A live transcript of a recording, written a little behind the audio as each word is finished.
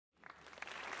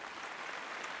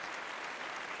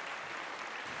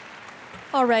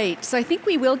All right, so I think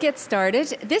we will get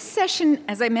started. This session,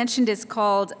 as I mentioned, is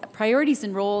called Priorities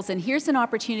and Roles, and here's an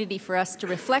opportunity for us to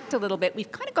reflect a little bit.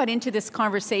 We've kind of got into this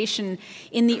conversation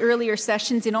in the earlier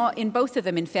sessions, in both of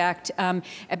them, in fact,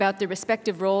 about the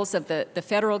respective roles of the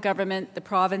federal government, the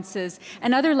provinces,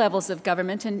 and other levels of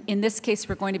government. And in this case,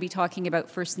 we're going to be talking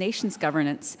about First Nations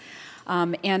governance.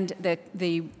 And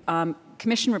the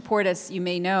Commission report, as you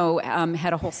may know,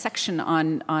 had a whole section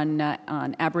on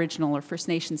Aboriginal or First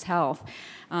Nations health,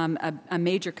 a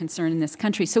major concern in this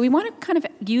country. So we want to kind of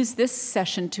use this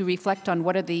session to reflect on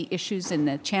what are the issues and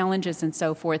the challenges and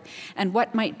so forth, and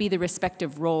what might be the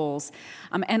respective roles.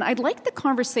 And I'd like the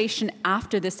conversation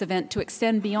after this event to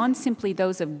extend beyond simply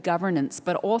those of governance,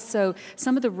 but also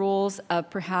some of the roles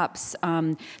of perhaps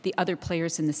the other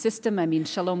players in the system. I mean,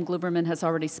 Shalom Gluberman has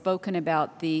already spoken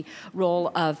about the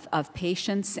role of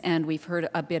patients, and we've heard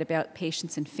a bit about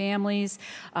patients and families.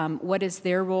 What is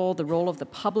their role, the role of the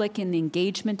public in the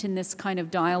engagement in this kind of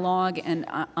dialogue, and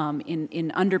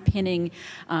in underpinning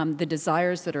the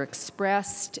desires that are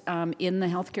expressed in the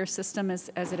healthcare system as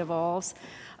it evolves.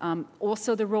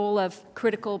 Also the role of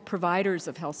critical providers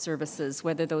of health services,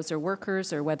 whether those are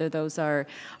workers or whether those are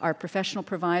professional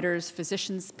providers,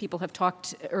 physicians. People have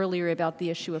talked earlier about the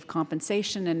issue of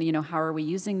compensation and, you know, how are we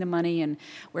using the money and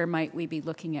where might we be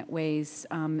looking at ways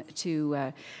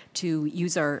to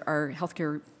use our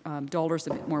healthcare dollars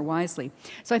a bit more wisely.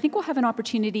 So I think we'll have an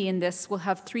opportunity in this. We'll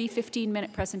have 3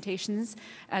 15-minute presentations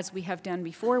as we have done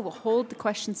before. We'll hold the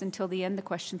questions until the end, the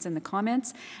questions and the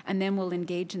comments, and then we'll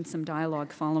engage in some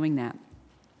dialogue following that.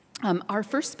 Our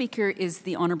first speaker is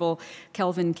the Honourable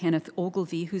Kelvin Kenneth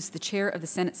Ogilvie, who's the chair of the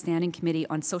Senate Standing Committee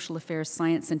on Social Affairs,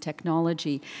 Science and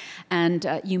Technology.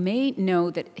 And you may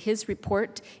know that his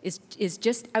report is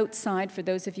just outside for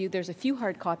those of you. There's a few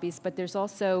hard copies, but there's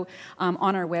also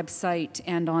on our website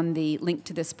and on the link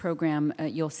to this program,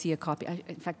 you'll see a copy.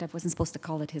 In fact, I wasn't supposed to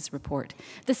call it his report,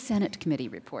 the Senate Committee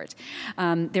report.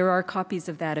 There are copies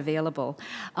of that available.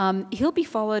 He'll be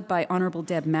followed by Honourable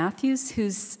Deb Matthews,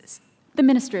 who's the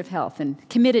Minister of Health and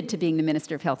committed to being the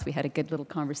Minister of Health. We had a good little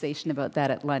conversation about that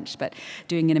at lunch, but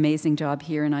doing an amazing job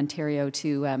here in Ontario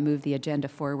to move the agenda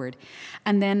forward.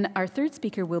 And then our third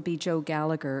speaker will be Joe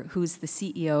Gallagher, who's the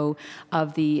CEO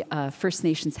of the First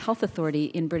Nations Health Authority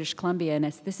in British Columbia. And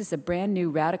this is a brand new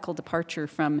radical departure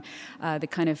from the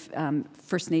kind of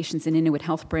First Nations and Inuit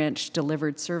Health Branch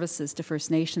delivered services to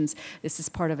First Nations. This is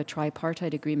part of a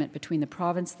tripartite agreement between the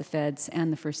province, the feds,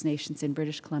 and the First Nations in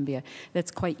British Columbia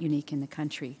that's quite unique in the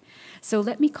country. So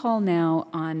let me call now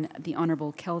on the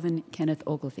Honourable Kelvin Kenneth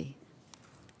Ogilvie.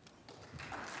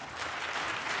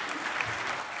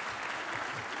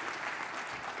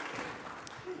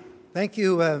 Thank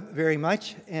you very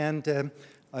much, and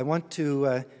I want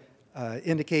to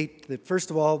indicate that, first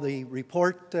of all, the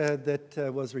report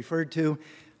that was referred to,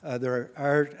 there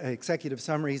are executive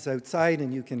summaries outside,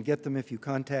 and you can get them if you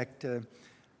contact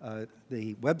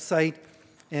the website.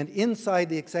 And inside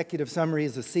the executive summary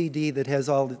is a CD that has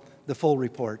all the full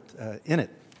report in it.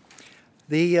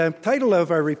 The title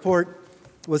of our report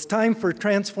was Time for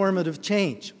Transformative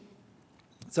Change.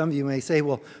 Some of you may say,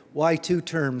 well, why two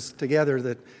terms together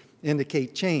that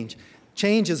indicate change?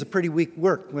 Change is a pretty weak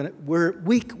word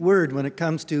when it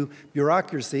comes to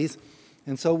bureaucracies,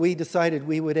 and so we decided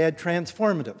we would add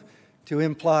transformative to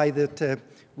imply that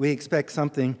we expect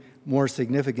something more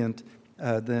significant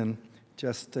than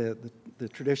just the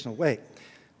traditional way.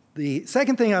 The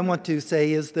second thing I want to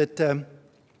say is that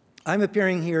I'm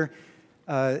appearing here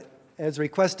as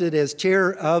requested as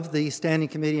chair of the Standing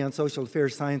Committee on Social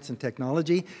Affairs, Science and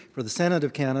Technology for the Senate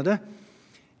of Canada,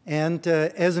 and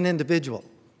as an individual.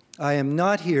 I am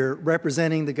not here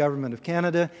representing the Government of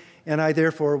Canada, and I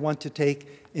therefore want to take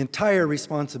entire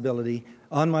responsibility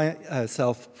on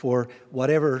myself for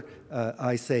whatever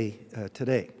I say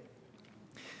today.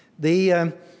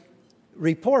 The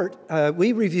report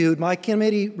my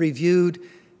committee reviewed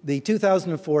the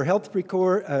 2004 Health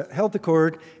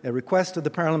Accord, a request of the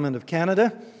Parliament of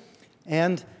Canada,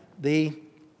 and I'm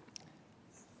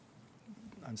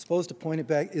supposed to point it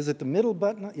back, is it the middle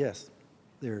button? Yes,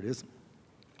 there it is.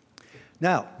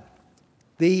 Now,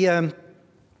 the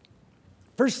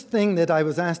first thing that I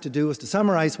was asked to do was to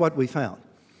summarize what we found.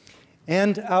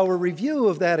 And our review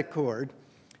of that accord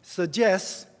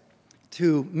suggests,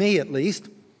 to me at least,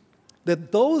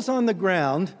 that those on the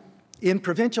ground in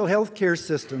provincial healthcare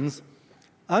systems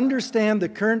understand the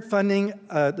current funding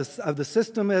of the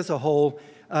system as a whole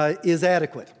is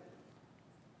adequate.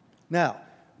 Now,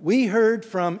 we heard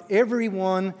from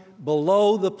everyone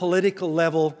below the political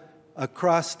level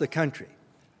across the country.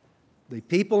 The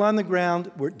people on the ground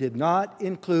did not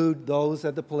include those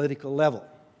at the political level.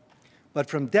 but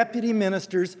from deputy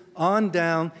ministers on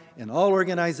down in all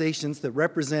organizations that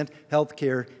represent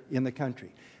healthcare in the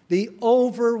country. The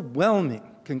overwhelming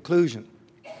conclusion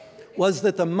was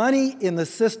that the money in the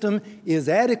system is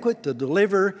adequate to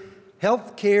deliver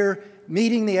health care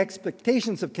meeting the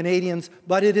expectations of Canadians,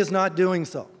 but it is not doing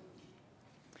so.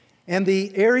 And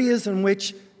the areas in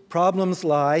which problems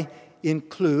lie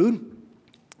include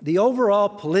the overall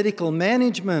political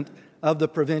management of the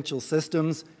provincial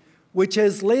systems, which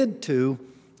has led to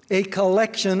a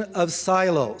collection of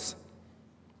silos,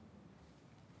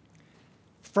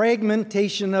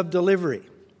 fragmentation of delivery,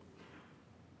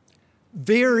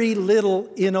 very little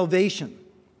innovation,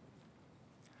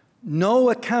 no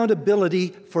accountability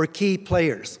for key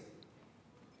players,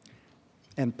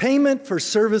 and payment for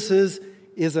services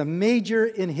is a major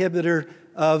inhibitor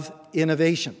of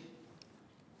innovation.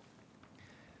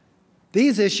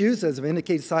 These issues, as I've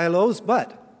indicated, silos,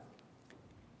 but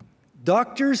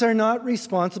doctors are not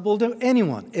responsible to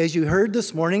anyone. As you heard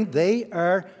this morning, they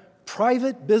are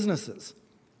private businesses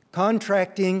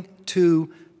contracting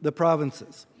to the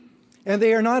provinces, and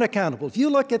they are not accountable. If you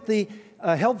look at the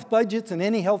health budgets in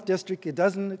any health district, it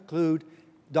doesn't include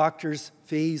doctors'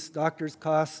 fees, doctors'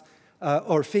 costs,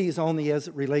 or fees only as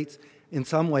it relates in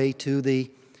some way to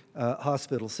the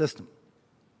hospital system.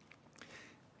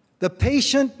 The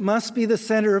patient must be the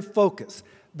center of focus.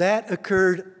 That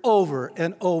occurred over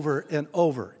and over and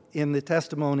over in the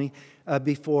testimony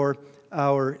before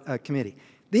our committee.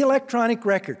 The electronic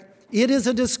record. It is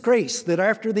a disgrace that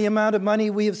after the amount of money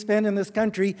we have spent in this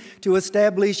country to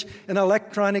establish an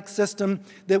electronic system,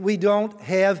 that we don't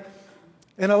have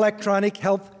an electronic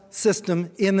health system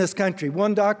in this country.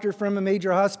 One doctor from a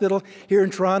major hospital here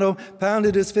in Toronto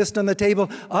pounded his fist on the table.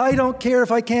 I don't care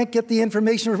if I can't get the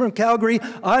information from Calgary.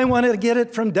 I want to get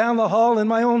it from down the hall in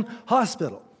my own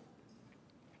hospital.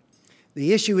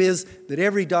 The issue is that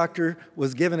every doctor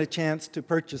was given a chance to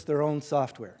purchase their own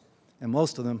software, and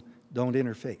most of them don't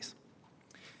interface.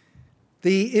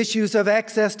 The issues of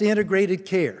access to integrated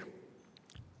care,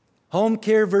 home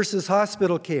care versus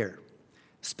hospital care,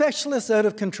 specialists out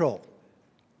of control.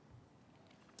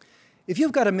 If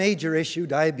you've got a major issue,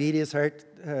 diabetes, heart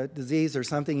disease or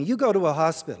something, and you go to a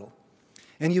hospital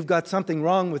and you've got something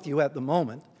wrong with you at the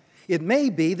moment, it may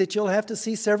be that you'll have to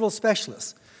see several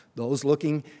specialists. Those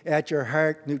looking at your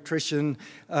heart, nutrition,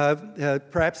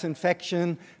 perhaps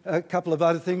infection, a couple of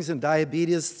other things, and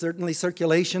diabetes, certainly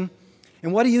circulation.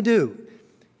 And what do?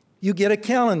 You get a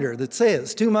calendar that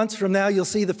says 2 months from now you'll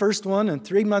see the first one, and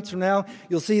 3 months from now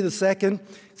you'll see the second.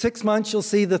 6 months you'll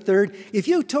see the third. If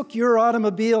you took your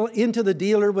automobile into the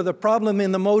dealer with a problem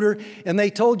in the motor and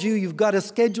they told you you've got a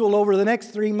schedule over the next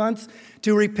 3 months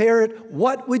to repair it,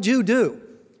 what would you do?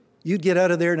 You'd get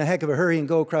out of there in a heck of a hurry and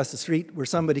go across the street where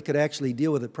somebody could actually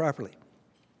deal with it properly.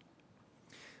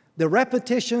 The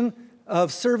repetition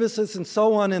of services and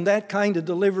so on and that kind of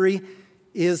delivery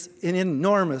is an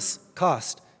enormous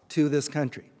cost to this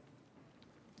country.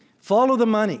 Follow the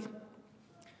money.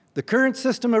 The current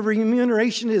system of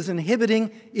remuneration is inhibiting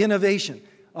innovation.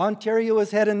 Ontario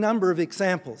has had a number of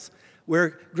examples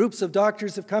where groups of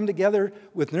doctors have come together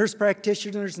with nurse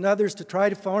practitioners and others to try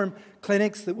to form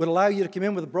clinics that would allow you to come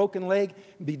in with a broken leg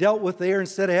and be dealt with there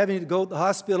instead of having to go to the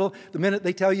hospital the minute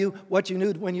they tell you what you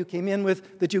knew when you came in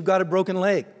with that you've got a broken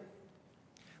leg.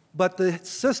 But the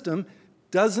system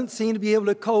doesn't seem to be able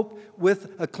to cope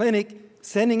with a clinic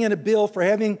sending in a bill for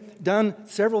having done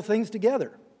several things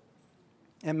together.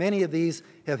 And many of these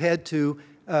have had to,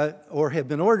 or have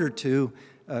been ordered to,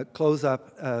 close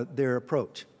up their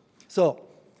approach. So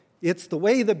it's the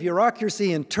way the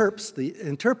bureaucracy interprets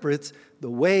the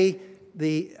way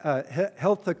the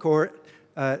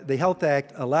Health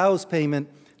Act allows payment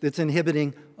that's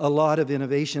inhibiting a lot of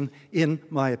innovation, in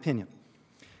my opinion.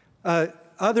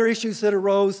 Other issues that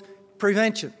arose,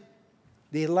 prevention.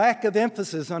 The lack of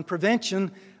emphasis on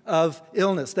prevention of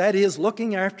illness, that is,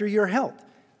 looking after your health,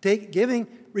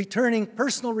 returning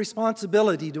personal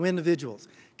responsibility to individuals.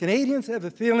 Canadians have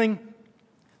a feeling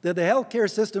that the healthcare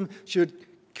system should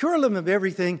cure them of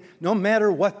everything, no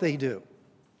matter what they do,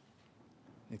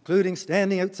 including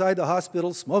standing outside the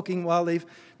hospital, smoking while they're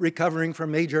recovering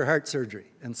from major heart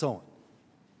surgery, and so on.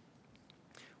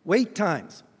 Wait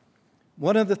times.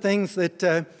 One of the things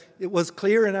that it was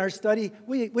clear in our study,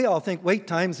 we all think wait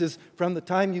times is from the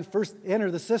time you first enter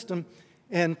the system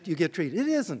and you get treated. It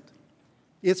isn't.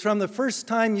 It's from the first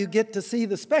time you get to see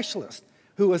the specialist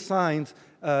who assigns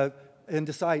and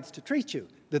decides to treat you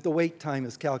that the wait time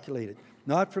is calculated,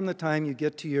 not from the time you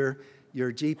get to your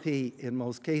GP in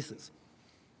most cases.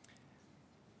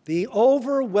 The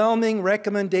overwhelming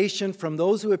recommendation from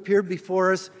those who appeared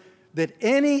before us that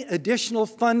any additional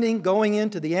funding going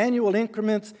into the annual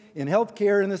increments in health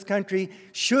care in this country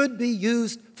should be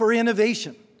used for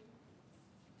innovation.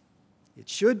 It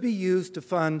should be used to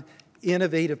fund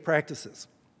innovative practices.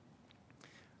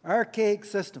 Archaic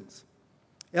systems.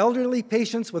 Elderly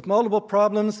patients with multiple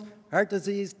problems, heart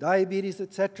disease, diabetes,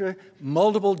 etc.,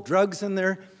 multiple drugs in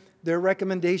their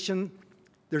recommendation,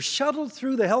 they're shuttled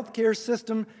through the healthcare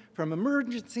system from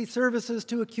emergency services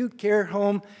to acute care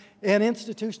home and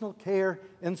institutional care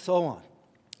and so on,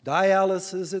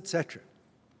 dialysis, etc.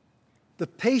 The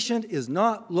patient is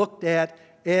not looked at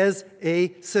as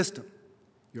a system.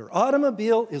 Your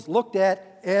automobile is looked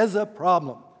at as a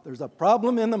problem. There's a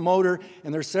problem in the motor,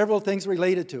 and there's several things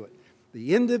related to it.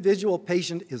 The individual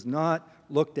patient is not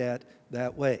looked at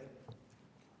that way.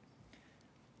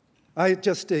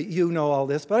 You know all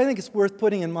this, but I think it's worth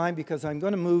putting in mind because I'm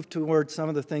going to move towards some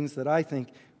of the things that I think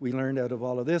we learned out of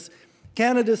all of this.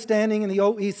 Canada's standing in the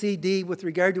OECD with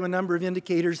regard to a number of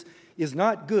indicators is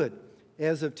not good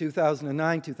as of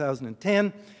 2009,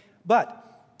 2010,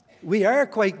 but we are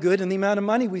quite good in the amount of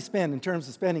money we spend in terms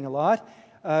of spending a lot.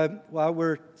 While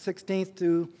we're 16th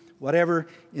to whatever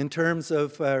in terms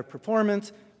of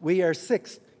performance, we are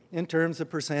 6th in terms of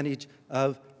percentage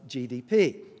of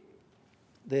GDP.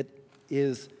 That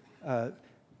is,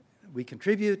 we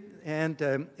contribute,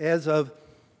 and as of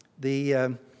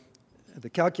the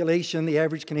calculation, the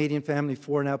average Canadian family of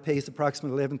four now pays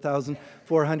approximately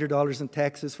 $11,400 in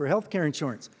taxes for health care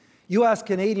insurance. You ask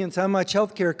Canadians how much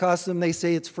health care costs them, they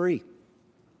say it's free.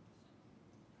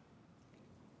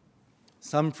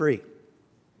 Some free.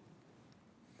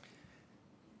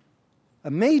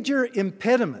 A major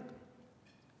impediment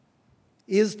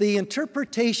is the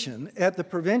interpretation at the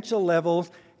provincial level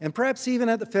and perhaps even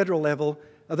at the federal level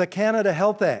of the Canada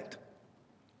Health Act.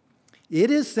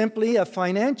 It is simply a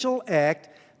financial act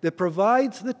that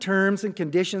provides the terms and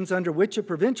conditions under which a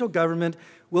provincial government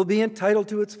will be entitled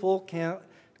to its full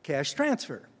cash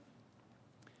transfer.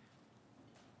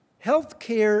 Health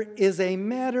care is a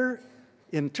matter,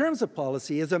 in terms of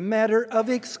policy, is a matter of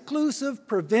exclusive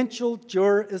provincial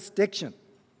jurisdiction.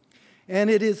 And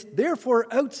it is therefore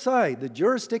outside the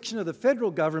jurisdiction of the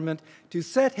federal government to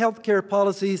set health care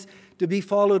policies to be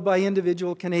followed by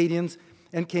individual Canadians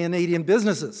and Canadian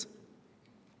businesses.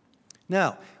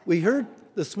 Now, we heard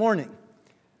this morning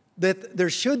that there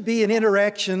should be an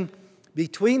interaction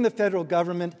between the federal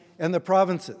government and the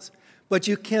provinces, but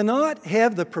you cannot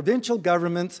have the provincial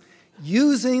governments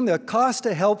using the cost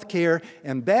of health care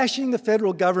and bashing the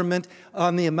federal government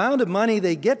on the amount of money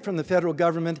they get from the federal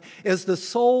government as the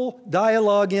sole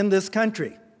dialogue in this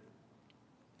country.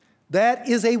 That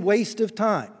is a waste of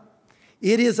time.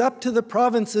 It is up to the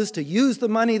provinces to use the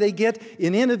money they get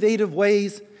in innovative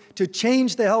ways to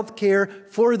change the health care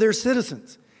for their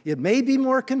citizens. It may be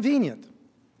more convenient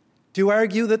to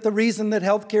argue that the reason that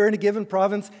health care in a given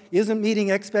province isn't meeting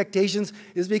expectations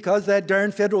is because that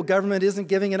darn federal government isn't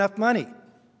giving enough money.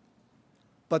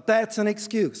 But that's an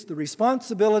excuse. The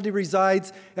responsibility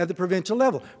resides at the provincial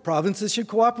level. Provinces should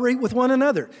cooperate with one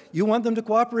another. You want them to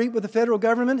cooperate with the federal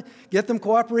government? Get them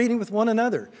cooperating with one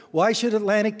another. Why should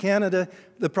Atlantic Canada,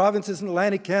 the provinces in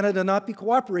Atlantic Canada, not be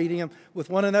cooperating with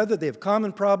one another? They have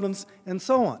common problems and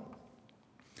so on.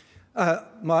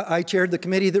 I chaired the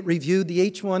committee that reviewed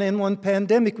the H1N1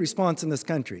 pandemic response in this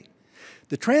country.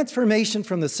 The transformation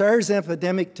from the SARS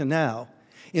epidemic to now,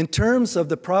 in terms of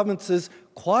the provinces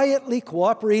quietly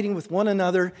cooperating with one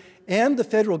another and the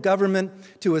federal government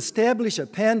to establish a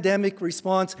pandemic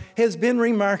response, has been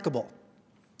remarkable.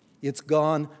 It's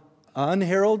gone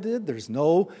unheralded. There's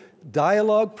no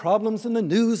dialogue problems in the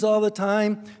news all the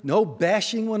time, no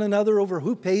bashing one another over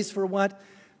who pays for what.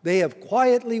 They have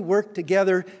quietly worked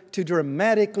together to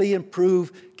dramatically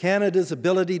improve Canada's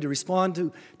ability to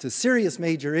respond to serious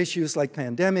major issues like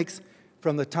pandemics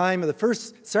from the time of the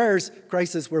first SARS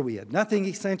crisis, where we had nothing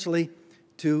essentially,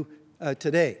 to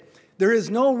today. There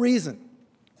is no reason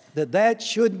that that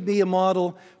should be a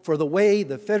model for the way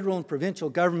the federal and provincial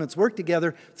governments work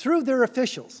together through their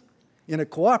officials in a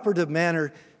cooperative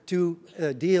manner to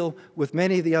deal with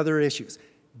many of the other issues.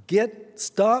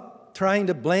 Stop trying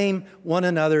to blame one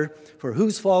another for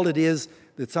whose fault it is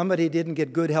that somebody didn't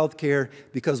get good health care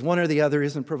because one or the other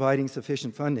isn't providing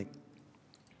sufficient funding.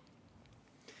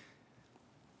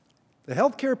 The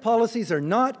health care policies are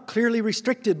not clearly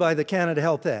restricted by the Canada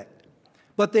Health Act,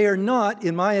 but they are not,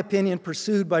 in my opinion,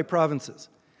 pursued by provinces.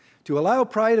 To allow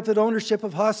private ownership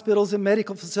of hospitals and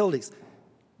medical facilities,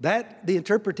 the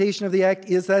interpretation of the Act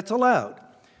is that's allowed.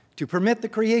 To permit the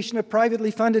creation of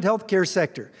privately funded healthcare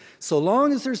sector, so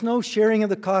long as there's no sharing of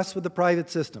the costs with the private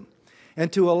system.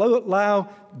 and to allow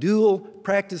dual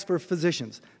practice for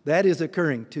physicians. That is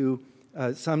occurring to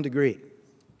some degree.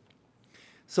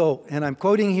 So, and I'm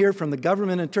quoting here from the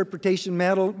Government Interpretation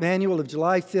Manual of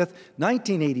July 5th,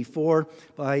 1984,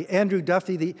 by Andrew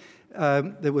Duffy,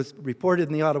 that was reported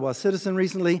in the Ottawa Citizen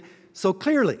recently. So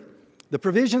clearly, the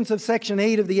provisions of Section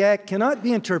 8 of the Act cannot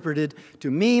be interpreted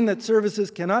to mean that services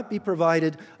cannot be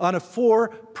provided on a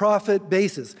for-profit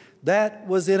basis. That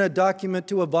was in a document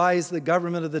to advise the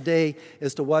government of the day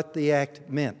as to what the Act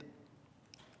meant.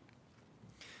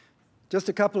 Just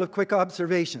a couple of quick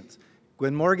observations.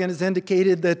 Gwen Morgan has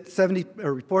indicated that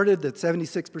reported that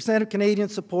 76% of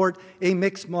Canadians support a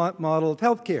mixed model of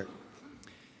health care.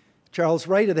 Charles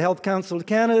Wright of the Health Council of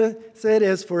Canada said,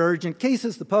 as for urgent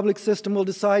cases, the public system will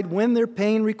decide when their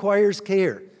pain requires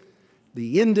care.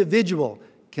 The individual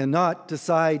cannot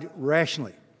decide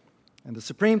rationally. And the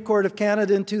Supreme Court of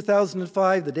Canada in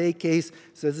 2005, the Day case,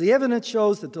 says the evidence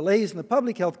shows that delays in the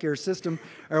public health care system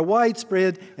are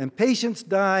widespread and patients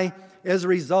die as a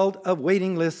result of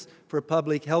waiting lists for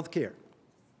public health care.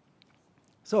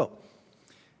 So,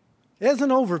 as an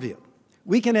overview,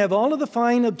 we can have all of the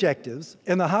fine objectives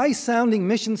and the high-sounding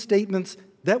mission statements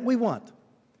that we want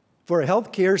for a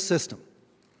health care system.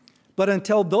 But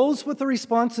until those with the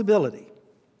responsibility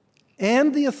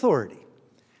and the authority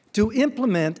to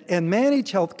implement and manage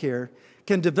health care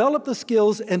can develop the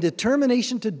skills and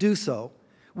determination to do so,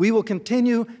 we will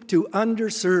continue to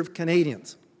underserve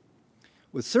Canadians.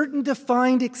 With certain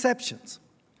defined exceptions,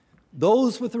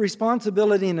 those with the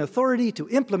responsibility and authority to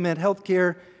implement health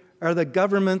care are the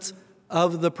governments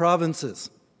of the provinces.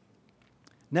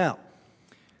 Now,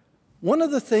 one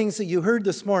of the things that you heard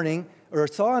this morning or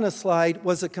saw on a slide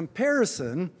was a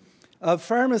comparison of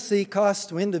pharmacy costs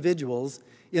to individuals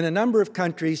in a number of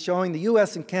countries, showing the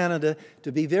US and Canada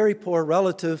to be very poor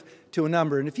relative to a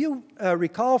number. And if you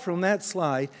recall from that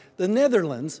slide, the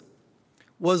Netherlands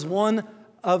was one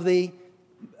of the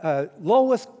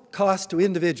lowest cost to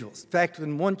individuals. In fact,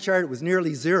 in one chart, it was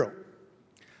nearly zero.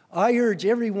 I urge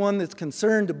everyone that's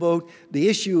concerned about the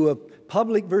issue of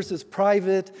public versus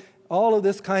private, all of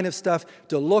this kind of stuff,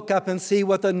 to look up and see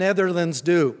what the Netherlands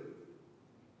do.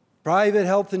 Private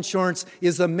health insurance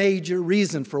is a major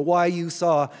reason for why you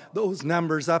saw those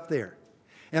numbers up there.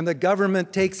 And the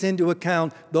government takes into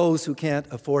account those who can't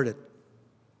afford it.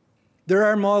 There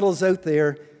are models out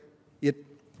there.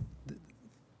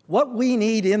 What we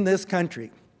need in this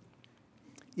country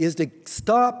is to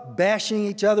stop bashing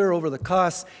each other over the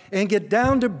costs and get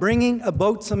down to bringing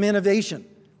about some innovation.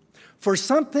 For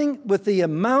something with the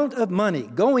amount of money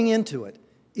going into it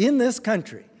in this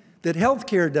country that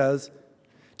healthcare does,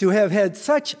 to have had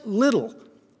such little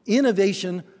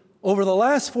innovation over the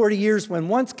last 40 years, when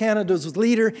once Canada was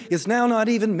leader, is now not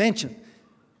even mentioned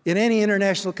in any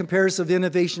international comparison of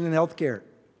innovation in healthcare.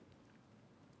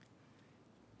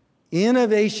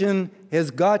 Innovation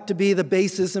has got to be the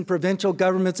basis, and provincial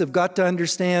governments have got to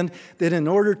understand that in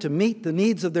order to meet the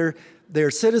needs of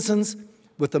their citizens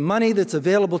with the money that's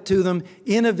available to them,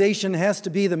 innovation has to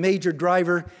be the major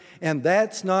driver, and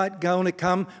that's not going to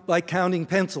come by counting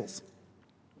pencils.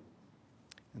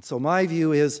 And so my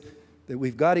view is that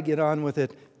we've got to get on with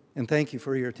it, and thank you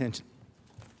for your attention.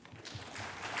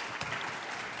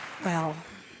 Well,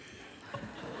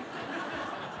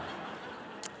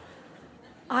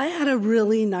 I had a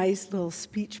really nice little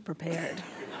speech prepared,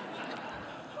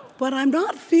 but I'm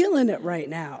not feeling it right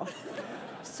now.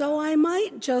 So I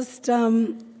might just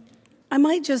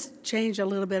change a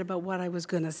little bit about what I was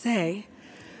going to say,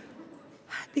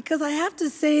 because I have to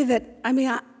say that,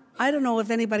 I don't know if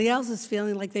anybody else is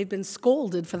feeling like they've been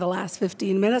scolded for the last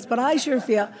 15 minutes, but I sure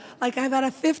feel like I've had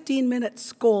a 15-minute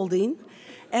scolding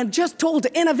and just told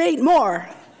to innovate more.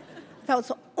 That was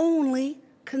the only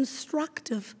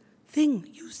constructive thing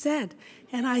you said.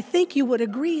 And I think you would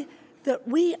agree that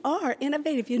we are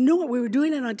innovating. If you knew what we were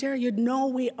doing in Ontario, you'd know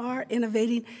we are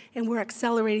innovating and we're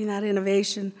accelerating that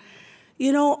innovation.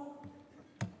 You know,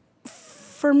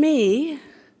 for me,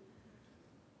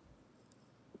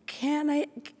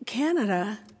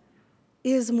 Canada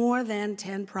is more than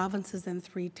 10 provinces and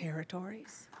 3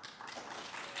 territories.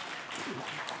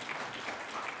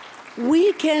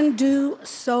 We can do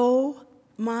so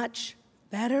much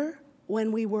better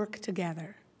when we work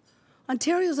together.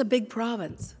 Ontario's a big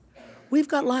province. We've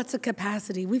got lots of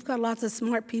capacity. We've got lots of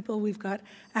smart people. We've got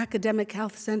academic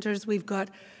health centers. We've got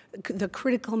the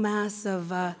critical mass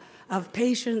of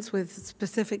patients with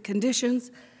specific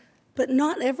conditions. But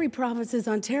not every province is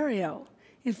Ontario.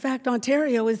 In fact,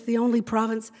 Ontario is the only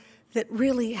province that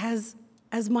really has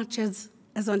as much as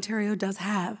Ontario does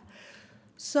have.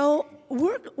 So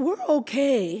we're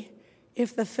okay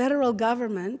if the federal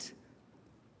government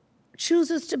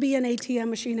chooses to be an ATM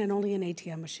machine and only an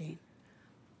ATM machine.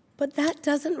 But that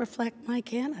doesn't reflect my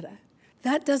Canada.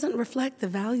 That doesn't reflect the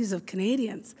values of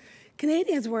Canadians.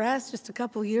 Canadians were asked just a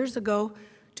couple years ago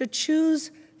to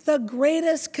choose the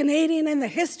greatest Canadian in the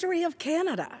history of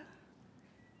Canada.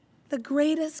 The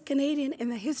greatest Canadian in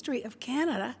the history of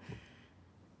Canada.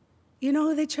 You know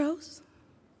who they chose?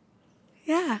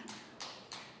 Yeah,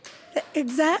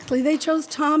 exactly. They chose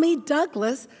Tommy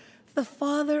Douglas, the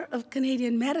father of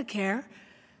Canadian Medicare,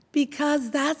 because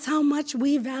that's how much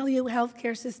we value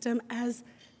healthcare system as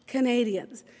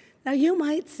Canadians. Now, you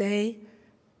might say,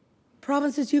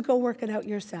 provinces, you go work it out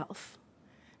yourself.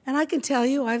 And I can tell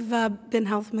you, I've been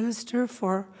health minister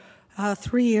for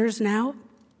 3 years now.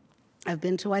 I've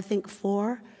been to, I think,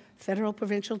 4 federal,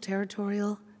 provincial,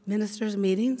 territorial ministers'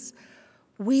 meetings.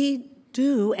 We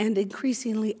do, and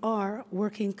increasingly are,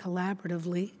 working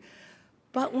collaboratively.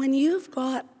 But when you've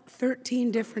got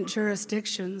 13 different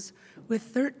jurisdictions with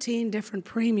 13 different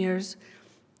premiers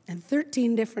and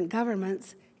 13 different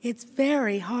governments, it's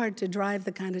very hard to drive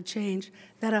the kind of change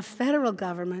that a federal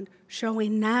government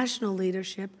showing national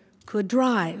leadership could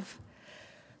drive.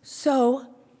 So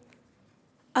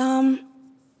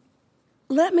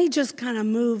let me just kind of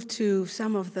move to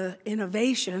some of the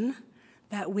innovation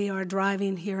that we are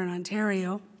driving here in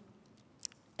Ontario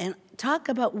and talk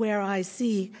about where I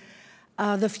see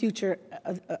the future,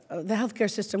 the healthcare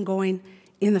system going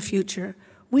in the future.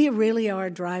 We really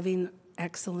are driving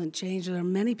excellent change. There are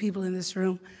many people in this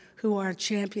room who are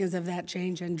champions of that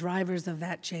change and drivers of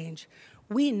that change.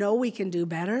 We know we can do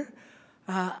better.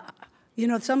 You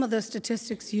know, some of the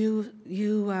statistics you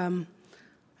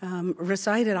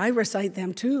recited, I recite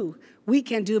them too. We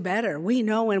can do better. We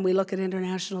know when we look at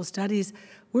international studies,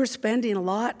 we're spending a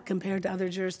lot compared to other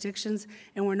jurisdictions,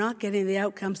 and we're not getting the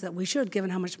outcomes that we should,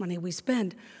 given how much money we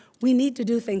spend. We need to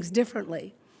do things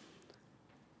differently.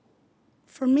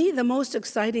 For me, the most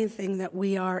exciting thing that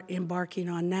we are embarking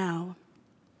on now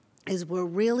is we're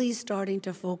really starting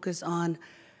to focus on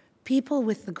people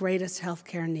with the greatest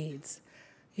healthcare needs.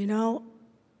 You know,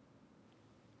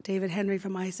 David Henry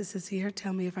from ISIS is here.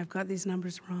 Tell me if I've got these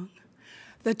numbers wrong.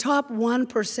 The top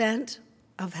 1%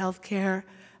 of healthcare,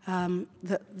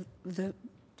 the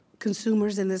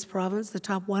consumers in this province, the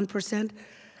top 1%,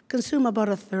 consume about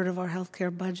 1/3 of our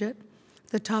healthcare budget.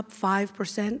 The top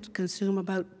 5% consume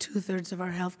about 2/3 of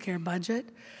our healthcare budget.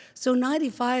 So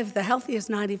 95, the healthiest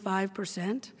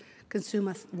 95%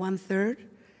 consume 1/3.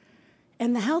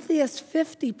 And the healthiest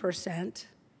 50%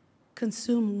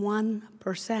 consume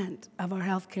 1% of our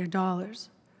healthcare dollars.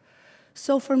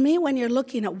 So for me, when you're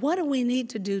looking at what do we need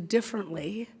to do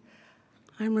differently,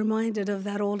 I'm reminded of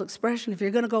that old expression, if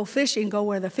you're going to go fishing, go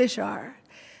where the fish are.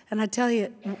 And I tell you,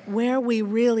 where we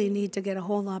really need to get a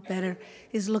whole lot better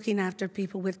is looking after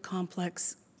people with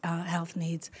complex health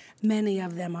needs. Many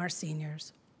of them are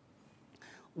seniors.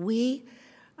 We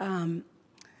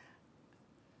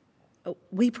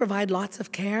provide lots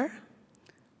of care,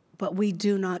 but we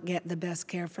do not get the best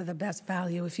care for the best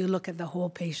value if you look at the whole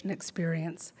patient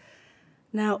experience.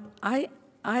 Now, I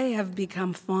have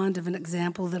become fond of an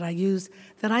example that I use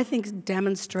that I think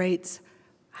demonstrates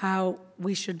how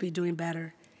we should be doing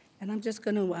better. And I'm just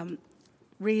going to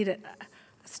read a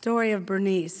story of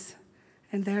Bernice.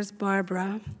 And there's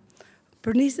Barbara.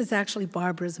 Bernice is actually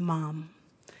Barbara's mom.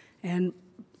 And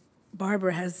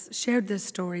Barbara has shared this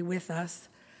story with us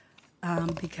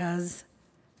because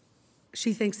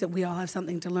she thinks that we all have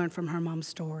something to learn from her mom's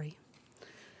story.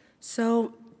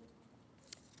 So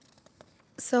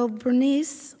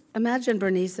Bernice, imagine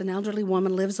Bernice, an elderly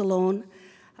woman, lives alone.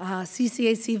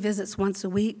 CCAC visits once a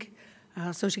week,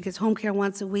 so she gets home care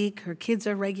once a week. Her kids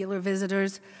are regular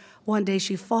visitors. One day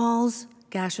she falls,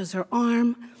 gashes her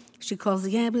arm. She calls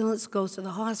the ambulance, goes to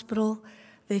the hospital.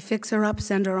 They fix her up,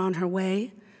 send her on her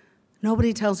way.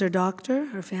 Nobody tells her doctor,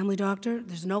 her family doctor.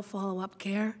 There's no follow-up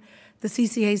care. The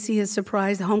CCAC is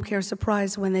surprised, the home care is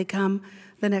surprised when they come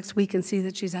the next week and see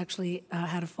that she's actually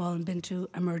had a fall and been to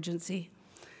emergency.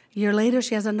 A year later,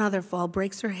 she has another fall,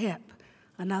 breaks her hip.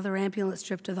 Another ambulance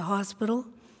trip to the hospital,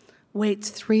 waits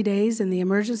 3 days in the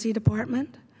emergency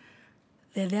department.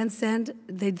 They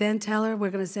then tell her,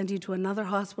 we're going to send you to another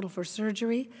hospital for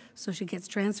surgery. So she gets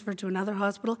transferred to another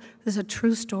hospital. This is a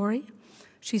true story.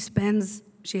 She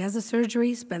has a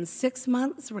surgery, spends 6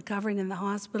 months recovering in the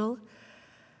hospital.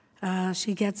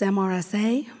 She gets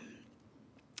MRSA.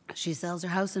 She sells her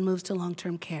house and moves to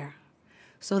long-term care.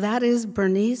 So that is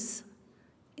Bernice.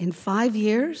 In 5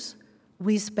 years,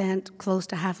 we spent close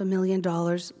to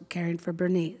 $500,000 caring for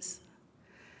Bernice.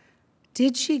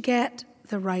 Did she get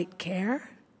the right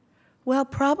care? Well,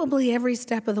 probably every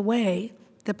step of the way,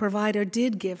 the provider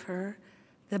did give her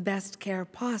the best care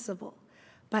possible.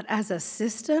 But as a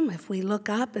system, if we look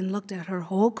up and looked at her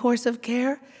whole course of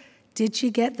care, did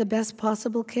she get the best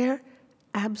possible care?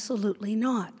 Absolutely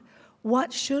not.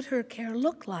 What should her care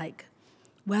look like?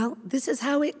 Well, this is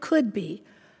how it could be.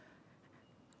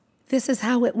 This is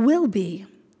how it will be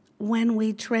when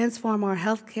we transform our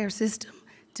healthcare system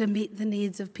to meet the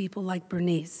needs of people like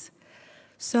Bernice.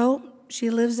 So she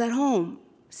lives at home.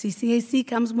 CCAC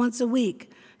comes once a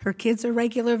week. Her kids are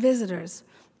regular visitors.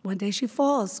 One day she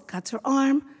falls, cuts her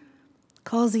arm,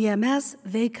 calls EMS,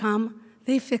 they come,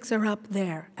 they fix her up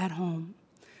there at home.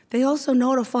 They also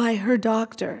notify her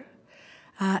doctor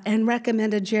and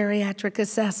recommend a geriatric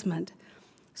assessment.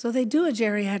 So they do a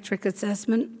geriatric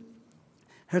assessment.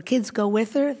 Her kids go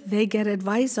with her. They get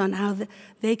advice on how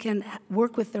they can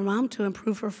work with their mom to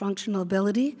improve her functional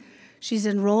ability. She's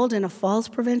enrolled in a falls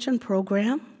prevention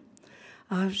program.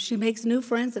 She makes new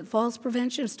friends at falls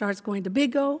prevention, starts going to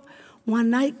bingo.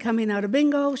 One night, coming out of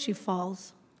bingo, she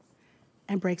falls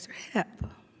and breaks her hip.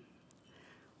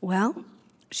 Well,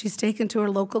 she's taken to her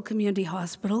local community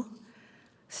hospital.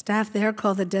 Staff there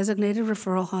call the designated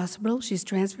referral hospital. She's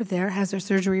transferred there, has her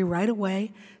surgery right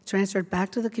away, transferred back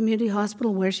to the community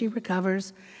hospital where she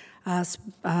recovers.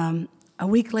 A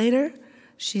week later,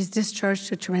 she's discharged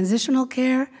to transitional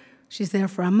care. She's there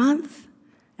for a month,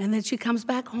 and then she comes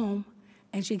back home,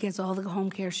 and she gets all the home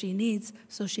care she needs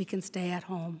so she can stay at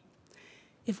home.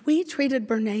 If we treated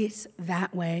Bernice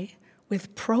that way,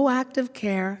 with proactive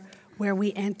care, where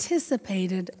we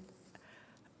anticipated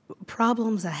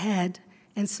problems ahead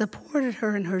and supported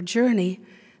her in her journey,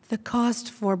 the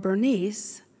cost for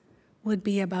Bernice would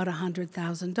be about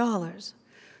 $100,000.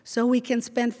 So we can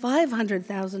spend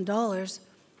 $500,000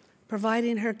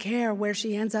 providing her care where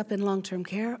she ends up in long-term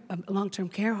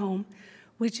care home,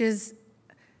 which is,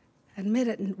 admit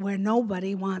it, where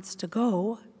nobody wants to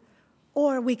go,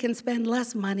 or we can spend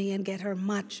less money and get her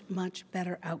much, much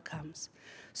better outcomes.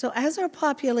 So as our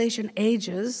population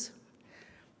ages,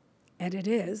 and it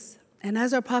is, and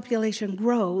as our population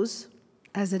grows,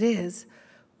 as it is,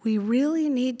 we really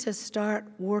need to start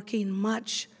working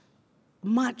much,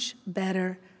 much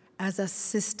better as a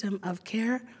system of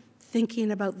care, thinking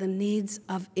about the needs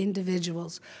of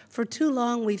individuals. For too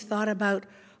long, we've thought about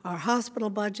our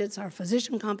hospital budgets, our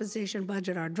physician compensation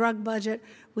budget, our drug budget.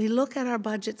 We look at our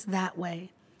budgets that way.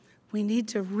 We need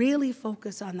to really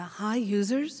focus on the high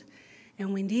users,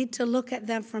 and we need to look at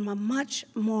them from a much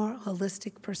more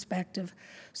holistic perspective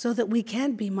so that we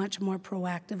can be much more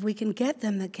proactive. We can get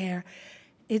them the care.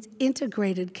 It's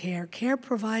integrated care, care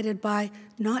provided by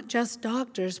not just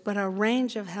doctors, but a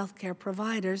range of healthcare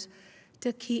providers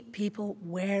to keep people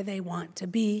where they want to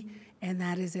be, and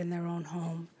that is in their own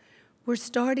home. We're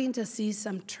starting to see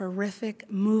some terrific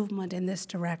movement in this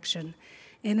direction.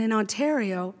 And in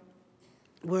Ontario,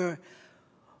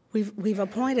 we've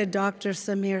appointed Dr.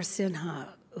 Samir Sinha,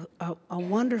 a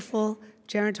wonderful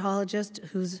gerontologist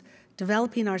who's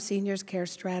developing our seniors care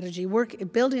strategy,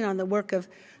 building on the work of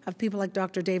people like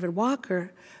Dr. David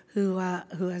Walker, who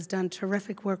has done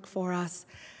terrific work for us.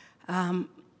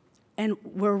 And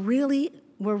we're really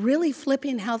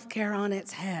flipping healthcare on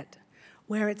its head,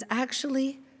 where it's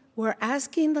actually, we're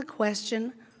asking the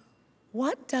question,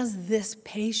 what does this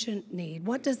patient need?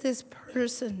 What does this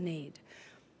person need?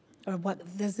 Or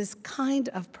what does this kind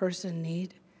of person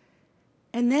need?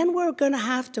 And then we're going to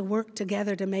have to work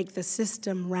together to make the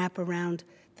system wrap around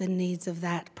the needs of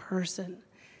that person.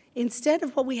 Instead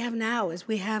of what we have now is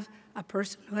we have a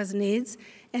person who has needs,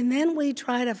 and then we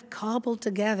try to cobble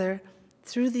together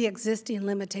through the existing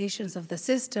limitations of the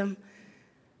system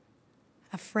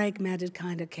a fragmented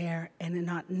kind of care and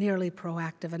not nearly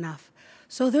proactive enough.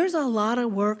 So there's a lot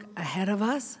of work ahead of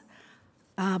us,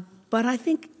 but I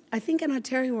think in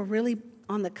Ontario we're really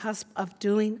on the cusp of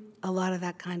doing a lot of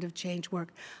that kind of change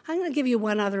work. I'm going to give you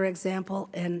one other example,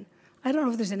 and I don't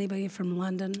know if there's anybody from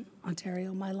London,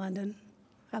 Ontario, my London.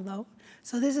 Hello.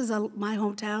 So this is my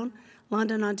hometown,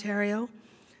 London, Ontario.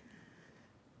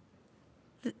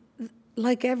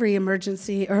 Like every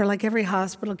emergency, or like every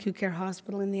hospital, acute care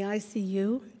hospital, in the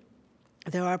ICU,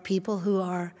 there are people who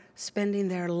are spending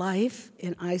their life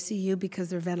in ICU because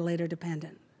they're ventilator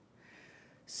dependent.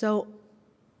 So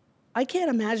I can't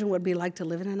imagine what it would be like to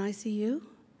live in an ICU.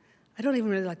 I don't even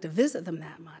really like to visit them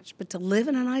that much, but to live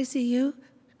in an ICU,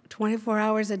 24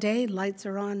 hours a day, lights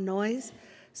are on, noise.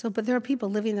 But there are people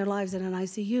living their lives in an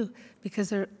ICU because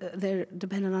they're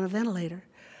dependent on a ventilator.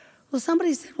 Well,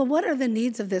 somebody said, well, what are the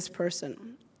needs of this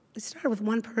person? It started with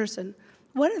one person.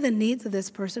 What are the needs of this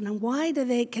person, and why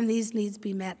can these needs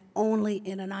be met only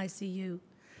in an ICU?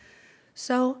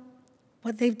 So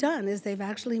what they've done is they've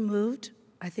actually moved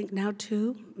I think now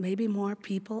 2, maybe more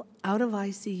people out of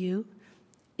ICU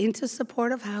into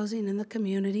supportive housing in the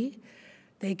community.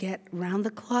 They get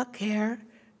round-the-clock care.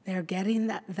 They're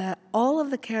getting all of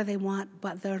the care they want,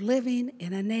 but they're living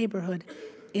in a neighborhood,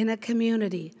 in a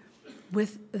community,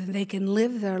 they can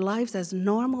live their lives as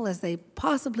normal as they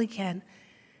possibly can.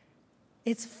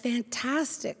 It's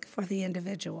fantastic for the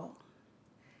individual.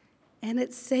 And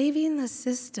it's saving the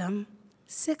system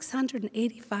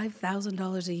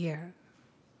 $685,000 a year.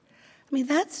 I mean,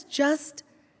 that's just,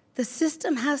 the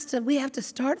system we have to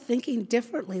start thinking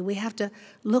differently. We have to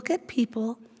look at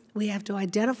people, we have to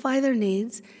identify their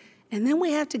needs, and then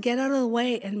we have to get out of the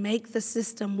way and make the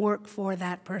system work for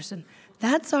that person.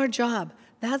 That's our job.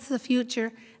 That's the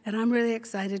future, and I'm really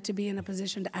excited to be in a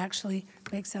position to actually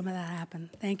make some of that happen.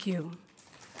 Thank you.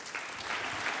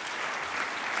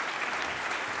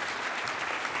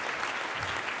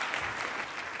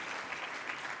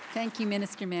 Thank you,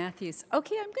 Minister Matthews.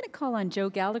 Okay, I'm going to call on Joe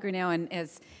Gallagher now, and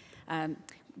as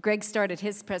Greg started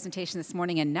his presentation this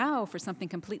morning, and now for something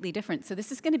completely different. So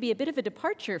this is going to be a bit of a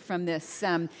departure from this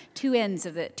two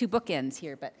bookends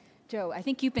here. But Joe, I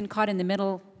think you've been caught in the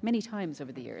middle many times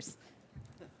over the years.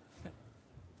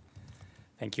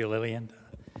 Thank you, Lillian.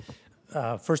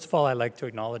 First of all, I'd like to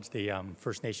acknowledge the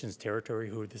First Nations territory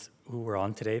who we're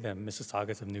on today, the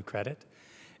Mississaugas of New Credit.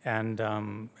 And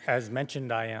as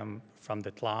mentioned, I am from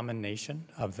the Tla'amin Nation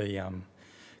of the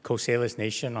Coast Salish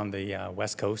Nation on the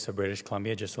west coast of British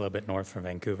Columbia, just a little bit north from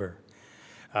Vancouver.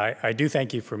 I do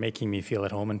thank you for making me feel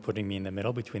at home and putting me in the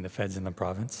middle between the feds and the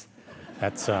province.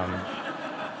 That's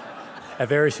a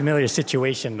very familiar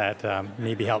situation that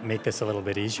maybe helped make this a little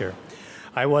bit easier.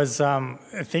 I was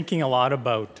thinking a lot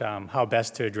about how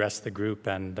best to address the group,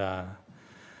 and I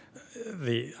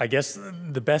guess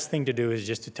the best thing to do is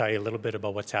just to tell you a little bit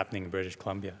about what's happening in British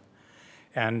Columbia.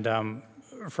 And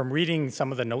from reading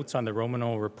some of the notes on the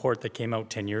Romanow Report that came out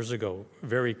 10 years ago,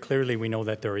 very clearly we know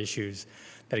that there are issues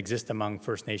that exist among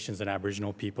First Nations and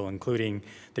Aboriginal people, including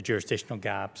the jurisdictional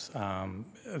gaps,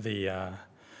 the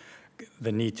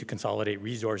need to consolidate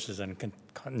resources and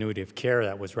continuity of care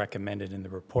that was recommended in the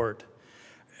report.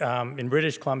 In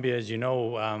British Columbia, as you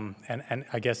know, and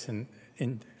I guess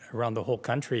around the whole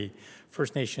country,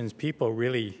 First Nations people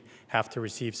really have to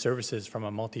receive services from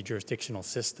a multi-jurisdictional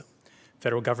system.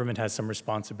 Federal government has some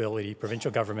responsibility, provincial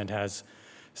government has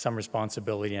some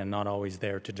responsibility, and not always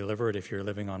there to deliver it if you're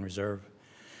living on reserve.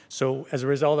 So as a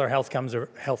result, our health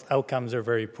outcomes are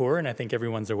very poor, and I think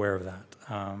everyone's aware of that.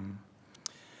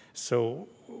 So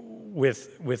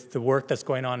with the work that's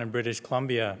going on in British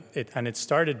Columbia, it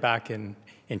started back in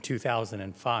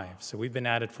 2005, so we've been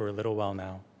at it for a little while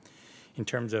now, in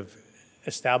terms of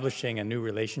establishing a new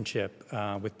relationship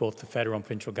with both the federal and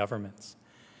provincial governments.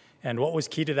 And what was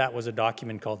key to that was a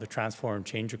document called the Transform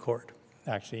Change Accord.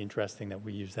 Actually interesting that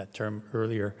we used that term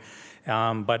earlier.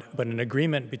 But an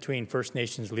agreement between First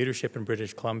Nations leadership in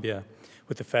British Columbia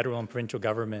with the federal and provincial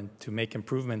government to make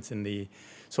improvements in the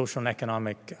social and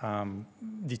economic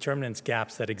determinants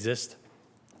gaps that exist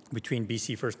between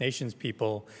BC First Nations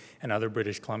people and other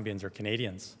British Columbians or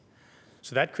Canadians.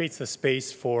 So that creates the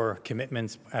space for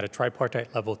commitments at a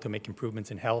tripartite level to make improvements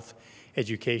in health,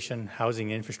 education, housing,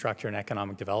 infrastructure, and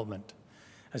economic development,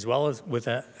 as well as with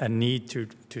a need to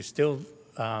still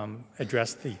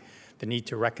address the need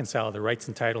to reconcile the rights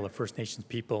and title of First Nations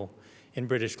people in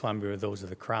British Columbia with those of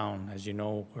the Crown. As you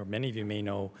know, or many of you may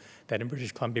know, that in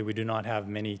British Columbia we do not have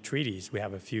many treaties. We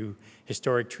have a few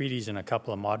historic treaties and a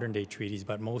couple of modern-day treaties,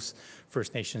 but most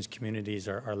First Nations communities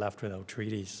are left without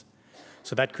treaties.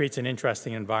 So that creates an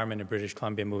interesting environment in British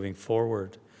Columbia moving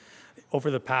forward. Over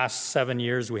the past 7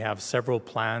 years, we have several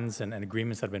plans and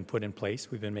agreements that have been put in place.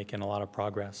 We've been making a lot of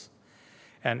progress.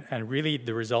 And really,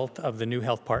 the result of the new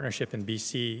health partnership in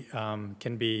BC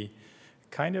can be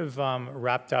kind of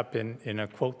wrapped up in a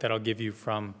quote that I'll give you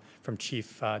from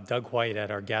Chief Doug White at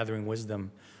our Gathering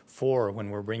Wisdom 4 when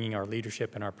we're bringing our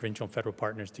leadership and our provincial and federal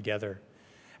partners together.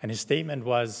 And his statement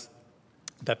was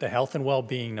that the health and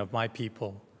well-being of my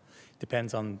people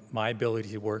depends on my ability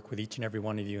to work with each and every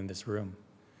one of you in this room.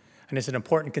 And it's an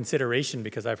important consideration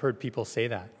because I've heard people say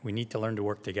that. We need to learn to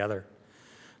work together.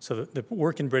 So the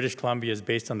work in British Columbia is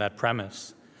based on that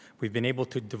premise. We've been able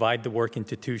to divide the work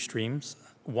into 2 streams,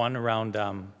 one around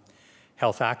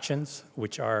health actions,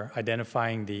 which are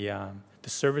identifying the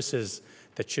services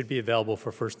that should be available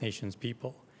for First Nations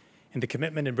people. In the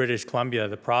commitment in British Columbia,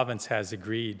 the province has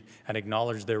agreed and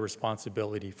acknowledged their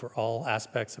responsibility for all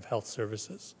aspects of health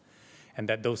services, and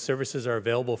that those services are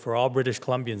available for all British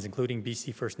Columbians, including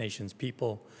BC First Nations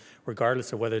people,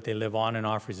 regardless of whether they live on and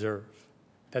off reserve.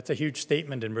 That's a huge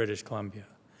statement in British Columbia,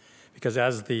 because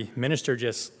as the minister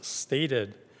just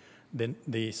stated,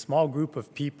 the small group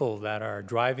of people that are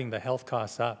driving the health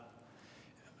costs up,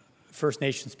 First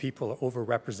Nations people are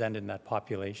overrepresented in that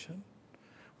population.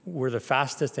 We're the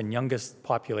fastest and youngest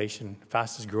population,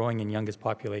 fastest growing and youngest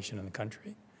population in the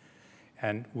country.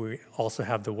 And we also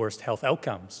have the worst health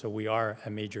outcomes, so we are a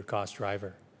major cost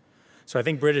driver. So I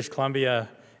think British Columbia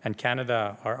and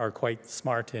Canada are quite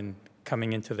smart in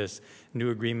coming into this new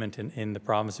agreement in the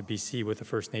province of BC with the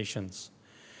First Nations.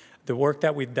 The work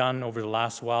that we've done over the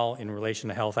last while in relation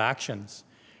to health actions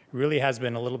really has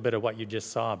been a little bit of what you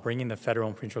just saw, bringing the federal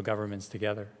and provincial governments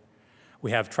together. We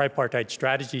have tripartite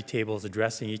strategy tables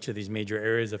addressing each of these major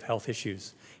areas of health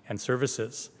issues and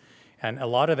services. And a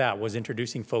lot of that was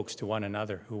introducing folks to one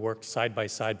another who worked side by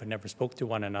side but never spoke to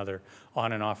one another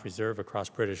on and off reserve across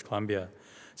British Columbia.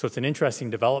 So it's an interesting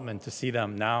development to see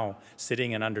them now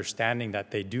sitting and understanding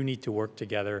that they do need to work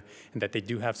together and that they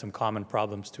do have some common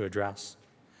problems to address.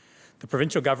 The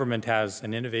provincial government has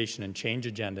an innovation and change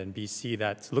agenda in BC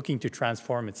that's looking to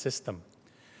transform its system.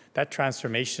 That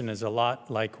transformation is a lot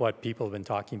like what people have been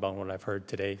talking about, what I've heard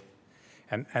today.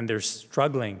 And they're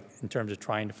struggling in terms of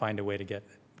trying to find a way to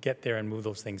get there and move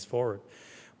those things forward.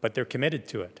 But they're committed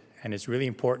to it, and it's really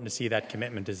important to see that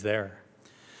commitment is there.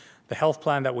 The health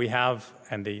plan that we have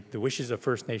and the wishes of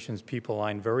First Nations people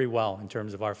align very well in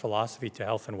terms of our philosophy to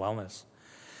health and wellness.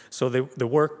 So the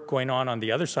work going on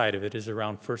the other side of it is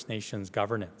around First Nations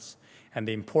governance and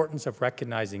the importance of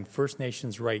recognizing First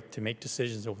Nations' right to make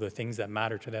decisions over the things that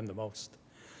matter to them the most.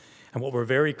 And what we're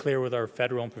very clear with our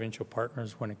federal and provincial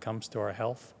partners when it comes to our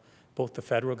health, both the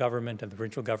federal government and the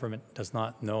provincial government does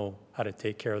not know how to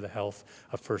take care of the health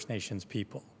of First Nations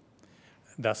people.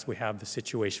 Thus, we have the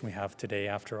situation we have today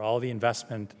after all the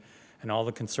investment and all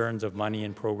the concerns of money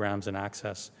and programs and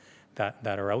access that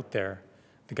are out there.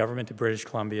 The government of British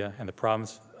Columbia and the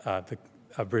province and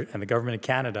the government of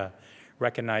Canada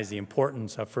recognize the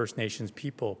importance of First Nations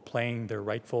people playing their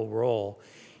rightful role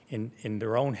in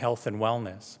their own health and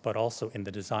wellness, but also in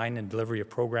the design and delivery of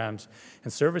programs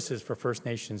and services for First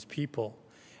Nations people,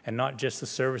 and not just the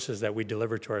services that we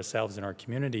deliver to ourselves and our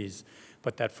communities,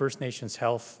 but that First Nations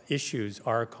health issues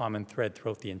are a common thread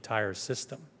throughout the entire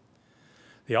system.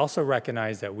 They also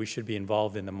recognize that we should be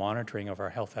involved in the monitoring of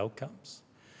our health outcomes.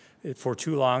 For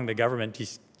too long, the government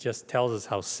just tells us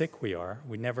how sick we are.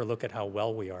 We never look at how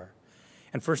well we are.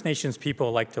 And First Nations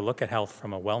people like to look at health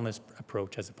from a wellness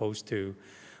approach as opposed to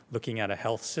looking at a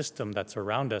health system that's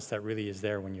around us that really is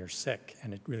there when you're sick,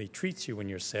 and it really treats you when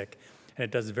you're sick, and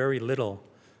it does very little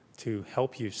to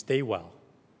help you stay well.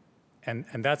 And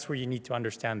that's where you need to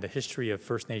understand the history of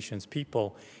First Nations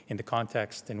people in the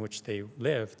context in which they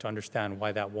live to understand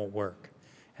why that won't work.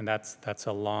 And that's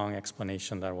a long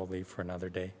explanation that I will leave for another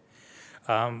day.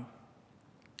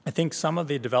 I think some of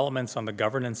the developments on the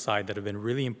governance side that have been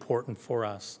really important for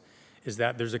us is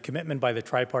that there's a commitment by the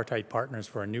tripartite partners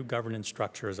for a new governance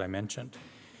structure, as I mentioned.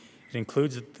 It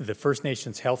includes the First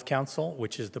Nations Health Council,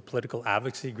 which is the political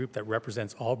advocacy group that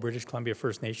represents all British Columbia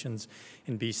First Nations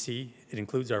in BC. It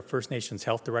includes our First Nations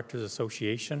Health Directors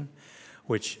Association,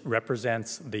 which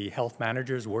represents the health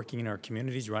managers working in our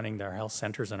communities, running their health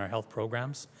centers and our health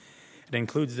programs. It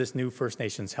includes this new First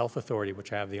Nations Health Authority,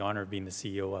 which I have the honor of being the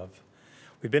CEO of.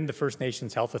 We've been the First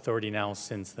Nations Health Authority now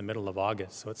since the middle of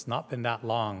August, so it's not been that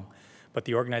long, but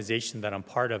the organization that I'm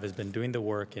part of has been doing the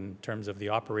work in terms of the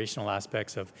operational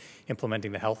aspects of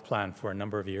implementing the health plan for a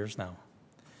number of years now.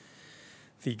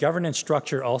 The governance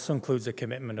structure also includes a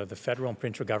commitment of the federal and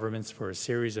provincial governments for a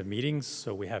series of meetings.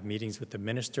 So we have meetings with the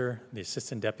minister, the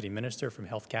assistant deputy minister from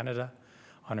Health Canada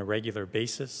on a regular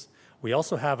basis. We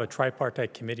also have a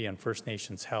tripartite committee on First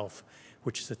Nations health,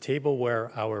 which is a table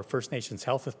where our First Nations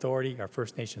Health Authority, our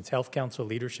First Nations Health Council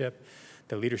leadership,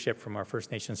 the leadership from our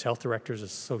First Nations Health Directors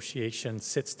Association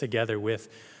sits together with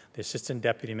the Assistant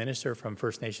Deputy Minister from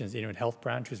First Nations Inuit Health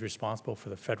Branch, who's responsible for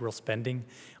the federal spending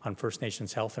on First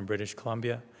Nations health in British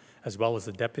Columbia, as well as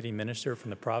the Deputy Minister from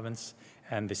the province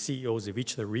and the CEOs of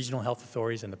each of the regional health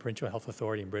authorities and the Provincial Health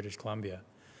Authority in British Columbia.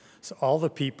 So all the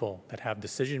people that have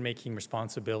decision-making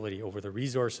responsibility over the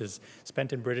resources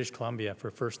spent in British Columbia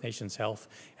for First Nations health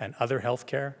and other health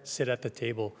care sit at the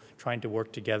table trying to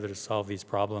work together to solve these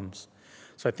problems.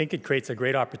 So I think it creates a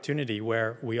great opportunity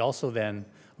where we also then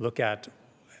look at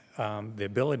the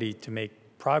ability to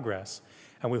make progress,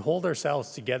 and we hold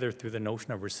ourselves together through the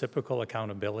notion of reciprocal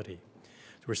accountability.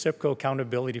 Reciprocal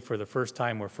accountability for the first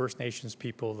time where First Nations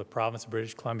people, the province of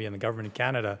British Columbia and the government of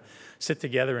Canada sit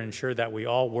together and ensure that we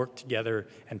all work together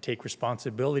and take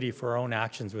responsibility for our own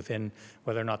actions within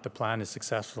whether or not the plan is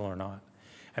successful or not.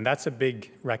 And that's a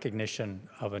big recognition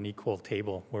of an equal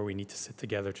table where we need to sit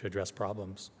together to address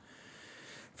problems.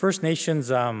 First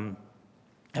Nations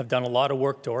have done a lot of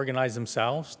work to organize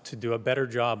themselves to do a better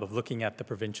job of looking at the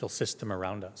provincial system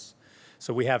around us.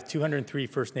 So we have 203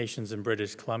 First Nations in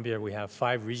British Columbia. We have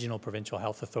 5 regional provincial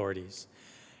health authorities.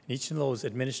 And each of those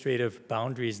administrative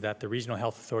boundaries that the regional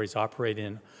health authorities operate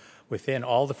in, within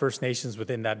all the First Nations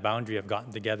within that boundary have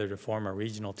gotten together to form a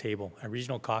regional table, a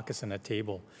regional caucus and a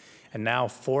table. And now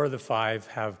 4 of the 5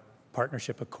 have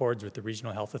partnership accords with the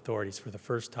regional health authorities for the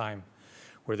first time,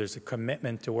 where there's a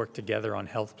commitment to work together on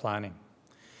health planning.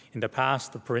 In the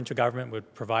past, the provincial government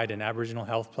would provide an Aboriginal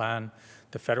health plan.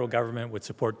 The federal government would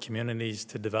support communities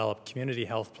to develop community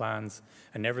health plans,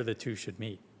 and never the two should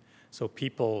meet. So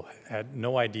people had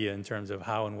no idea in terms of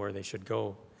how and where they should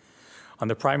go. On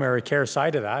the primary care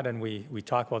side of that, and we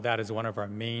talk about that as one of our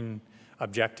main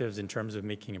objectives in terms of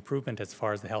making improvement as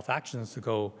far as the health actions to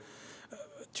go,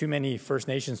 too many First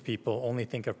Nations people only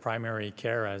think of primary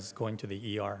care as going to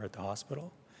the ER at the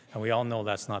hospital. And we all know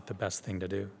that's not the best thing to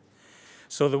do.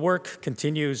 So the work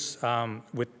continues from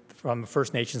the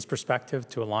First Nations perspective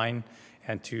to align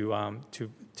and to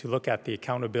look at the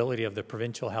accountability of the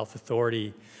provincial health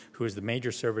authority, who is the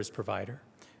major service provider.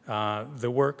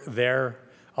 The work there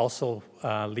also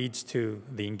leads to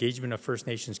the engagement of First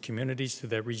Nations communities through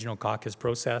the regional caucus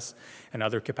process and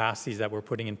other capacities that we're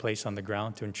putting in place on the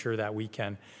ground to ensure that we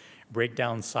can break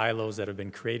down silos that have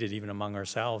been created even among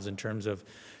ourselves in terms of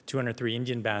 203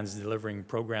 Indian bands delivering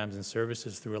programs and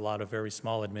services through a lot of very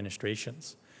small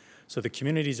administrations. So the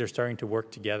communities are starting to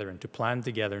work together and to plan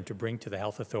together and to bring to the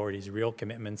health authorities real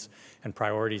commitments and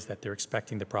priorities that they're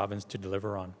expecting the province to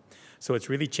deliver on. So it's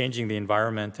really changing the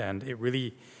environment, and it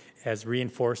really has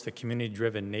reinforced the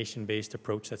community-driven, nation-based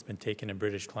approach that's been taken in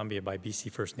British Columbia by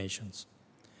BC First Nations.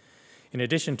 In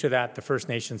addition to that, the First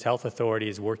Nations Health Authority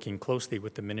is working closely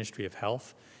with the Ministry of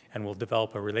Health and will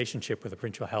develop a relationship with the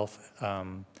Provincial Health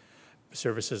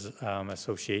Services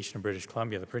Association of British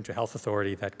Columbia, the Provincial Health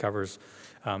Authority that covers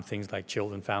things like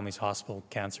Children, Families, Hospital,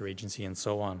 Cancer Agency, and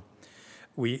so on.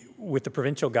 With the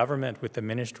provincial government, with the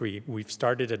ministry, we've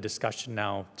started a discussion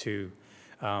now to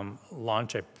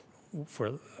launch for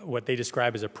what they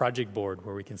describe as a project board,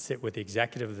 where we can sit with the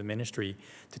executive of the ministry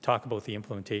to talk about the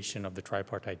implementation of the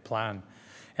tripartite plan.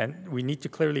 And we need to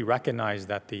clearly recognize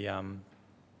that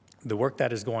the work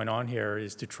that is going on here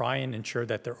is to try and ensure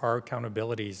that there are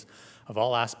accountabilities of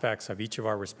all aspects of each of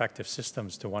our respective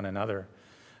systems to one another.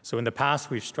 So in the past,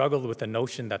 we've struggled with the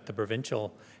notion that the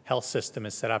provincial health system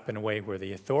is set up in a way where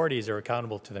the authorities are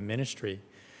accountable to the ministry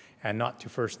and not to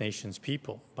First Nations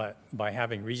people. But by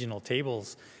having regional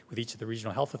tables with each of the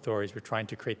regional health authorities, we're trying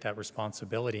to create that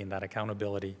responsibility and that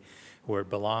accountability where it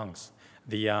belongs.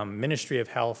 The Ministry of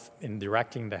Health, in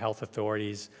directing the health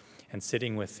authorities and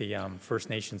sitting with the First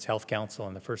Nations Health Council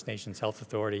and the First Nations Health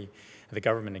Authority and the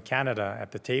government in Canada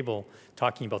at the table,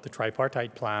 talking about the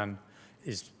tripartite plan,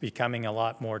 is becoming a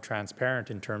lot more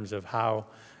transparent in terms of how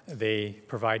they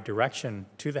provide direction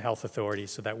to the health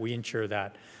authorities so that we ensure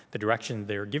that the direction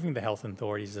they're giving the health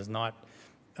authorities does not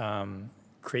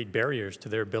create barriers to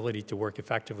their ability to work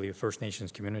effectively with First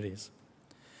Nations communities.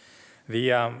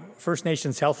 The First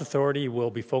Nations Health Authority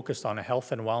will be focused on a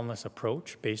health and wellness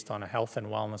approach based on a health and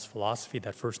wellness philosophy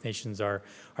that First Nations are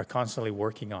constantly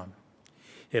working on.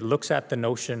 It looks at the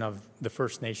notion of the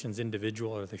First Nations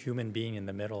individual or the human being in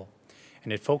the middle.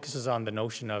 And it focuses on the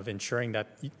notion of ensuring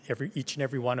that each and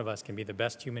every one of us can be the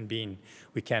best human being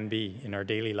we can be in our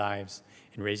daily lives,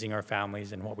 in raising our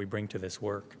families, and what we bring to this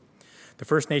work. The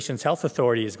First Nations Health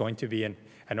Authority is going to be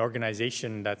an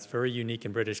organization that's very unique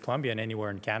in British Columbia and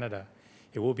anywhere in Canada.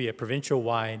 It will be a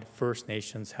provincial-wide First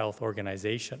Nations health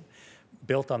organization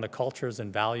built on the cultures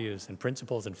and values and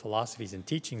principles and philosophies and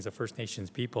teachings of First Nations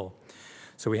people.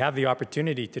 So we have the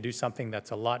opportunity to do something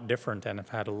that's a lot different, and I've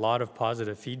had a lot of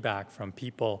positive feedback from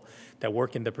people that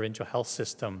work in the provincial health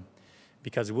system,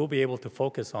 because we'll be able to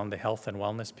focus on the health and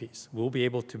wellness piece. We'll be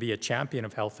able to be a champion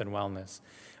of health and wellness.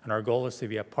 And our goal is to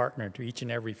be a partner to each and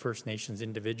every First Nations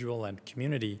individual and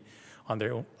community on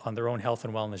their own health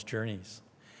and wellness journeys.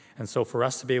 And so for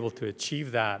us to be able to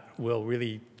achieve that will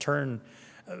really turn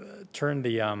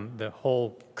the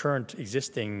whole current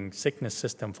existing sickness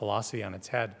system philosophy on its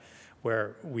head,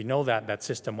 where we know that that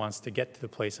system wants to get to the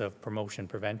place of promotion,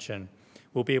 prevention.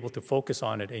 We'll be able to focus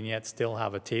on it and yet still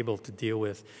have a table to deal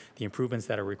with the improvements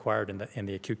that are required in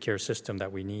the acute care system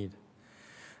that we need.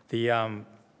 The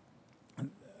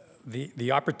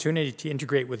opportunity to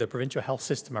integrate with the provincial health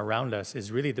system around us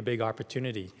is really the big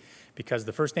opportunity, because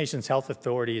the First Nations Health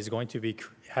Authority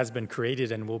has been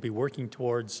created and will be working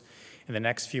towards, in the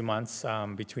next few months,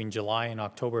 between July and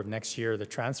October of next year, the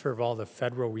transfer of all the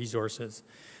federal resources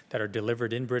that are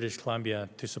delivered in British Columbia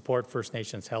to support First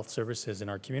Nations health services in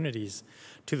our communities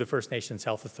to the First Nations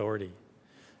Health Authority.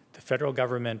 The federal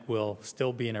government will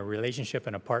still be in a relationship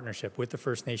and a partnership with the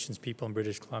First Nations people in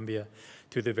British Columbia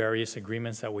through the various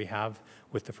agreements that we have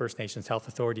with the First Nations Health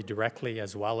Authority directly,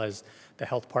 as well as the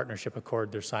Health Partnership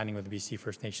Accord they're signing with the BC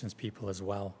First Nations people as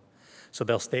well. So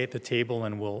they'll stay at the table,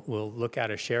 and we'll look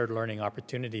at a shared learning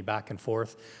opportunity back and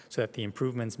forth so that the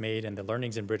improvements made and the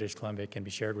learnings in British Columbia can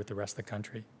be shared with the rest of the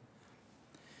country.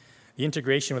 The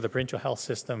integration with the provincial health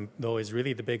system, though, is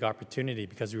really the big opportunity,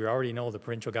 because we already know the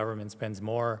provincial government spends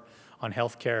more on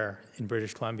healthcare in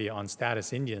British Columbia on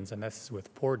status Indians, and this is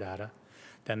with poor data,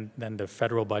 than the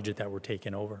federal budget that we're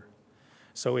taking over.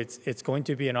 So it's going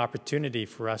to be an opportunity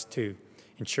for us to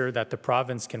ensure that the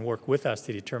province can work with us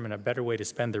to determine a better way to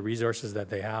spend the resources that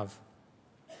they have.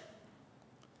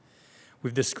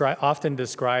 We've often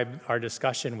described our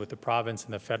discussion with the province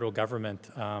and the federal government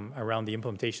around the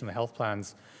implementation of the health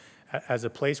plans as a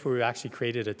place where we actually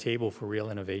created a table for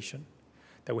real innovation,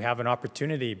 that we have an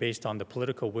opportunity based on the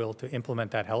political will to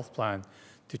implement that health plan,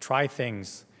 to try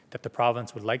things that the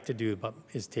province would like to do but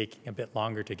is taking a bit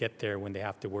longer to get there when they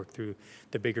have to work through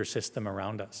the bigger system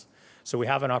around us. So we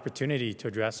have an opportunity to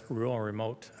address rural and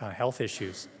remote health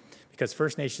issues, because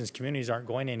First Nations communities aren't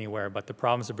going anywhere, but the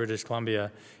province of British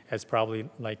Columbia, as probably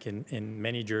like in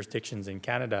many jurisdictions in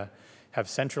Canada, have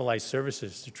centralized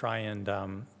services to try and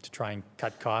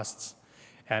cut costs,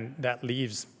 and that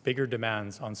leaves bigger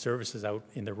demands on services out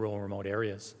in the rural and remote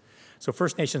areas. So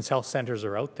First Nations health centers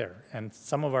are out there, and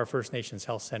some of our First Nations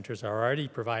health centers are already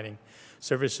providing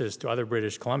services to other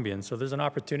British Columbians, so there's an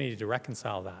opportunity to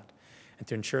reconcile that and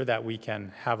to ensure that we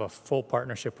can have a full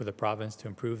partnership with the province to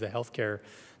improve the healthcare,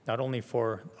 not only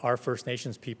for our First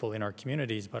Nations people in our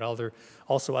communities, but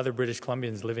also other British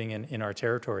Columbians living in our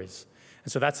territories.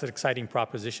 And so that's an exciting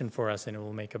proposition for us, and it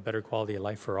will make a better quality of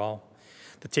life for all.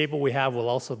 The table we have will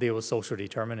also deal with social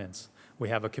determinants. We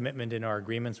have a commitment in our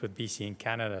agreements with BC and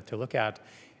Canada to look at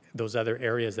those other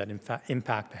areas that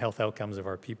impact the health outcomes of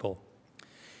our people.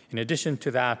 In addition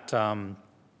to that,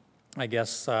 I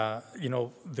guess,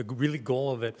 the really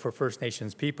goal of it for First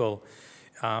Nations people,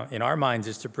 in our minds,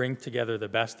 is to bring together the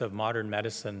best of modern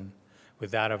medicine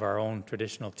with that of our own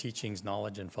traditional teachings,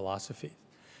 knowledge, and philosophy.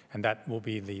 And that will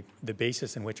be the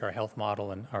basis in which our health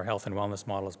model and our health and wellness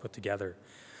model is put together.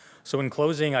 So in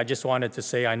closing, I just wanted to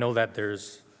say, I know that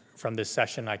from this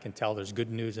session, I can tell there's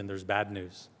good news and there's bad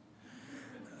news.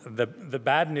 The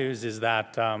bad news is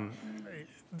that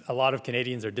a lot of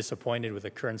Canadians are disappointed with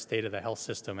the current state of the health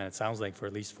system, and it sounds like for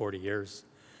at least 40 years.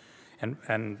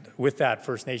 And with that,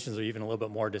 First Nations are even a little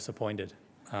bit more disappointed.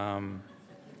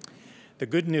 The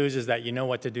good news is that you know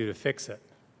what to do to fix it.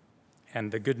 And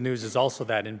the good news is also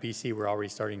that in BC, we're already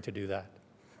starting to do that.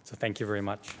 So thank you very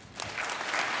much.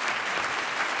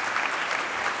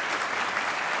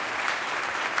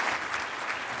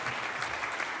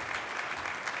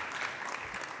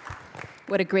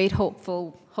 What a great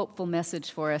hopeful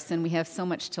message for us, and we have so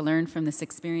much to learn from this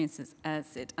experience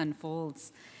as it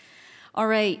unfolds. All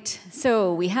right,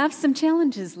 so we have some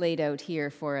challenges laid out here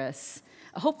for us.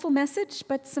 A hopeful message,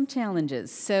 but some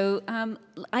challenges. So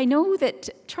I know that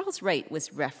Charles Wright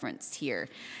was referenced here,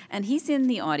 and he's in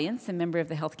the audience, a member of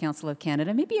the Health Council of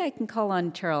Canada. Maybe I can call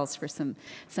on Charles for some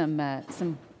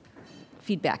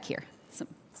feedback here, some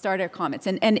starter comments.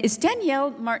 And is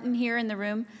Danielle Martin here in the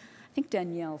room? I think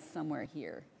Danielle's somewhere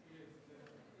here.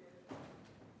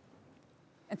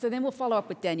 And so then we'll follow up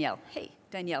with Danielle. Hey,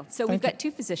 Danielle. So we've got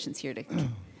two physicians here to.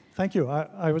 Thank you.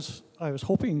 I was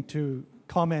hoping to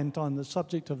comment on the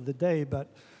subject of the day, but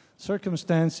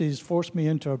circumstances forced me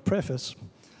into a preface.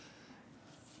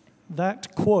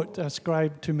 That quote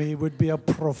ascribed to me would be a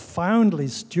profoundly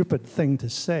stupid thing to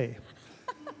say.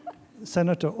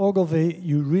 Senator Ogilvie,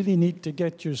 you really need to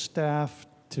get your staff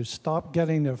to stop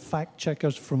getting their fact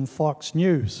checkers from Fox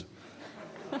News.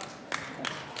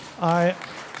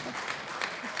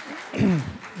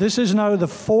 This is now the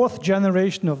fourth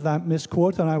generation of that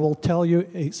misquote, and I will tell you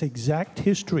its exact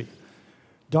history.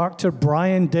 Dr.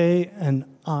 Brian Day and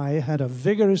I had a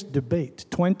vigorous debate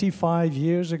 25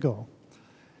 years ago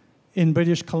in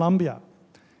British Columbia,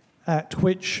 at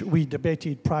which we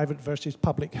debated private versus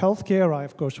public health care. I,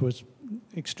 of course, was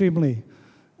extremely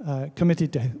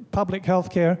committed to public health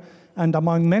care, and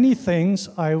among many things,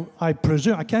 I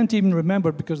presume, I can't even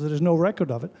remember because there is no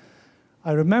record of it,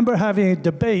 I remember having a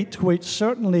debate which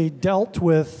certainly dealt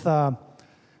with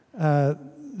the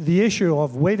issue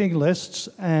of waiting lists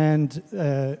and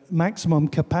maximum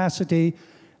capacity,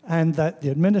 and that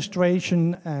the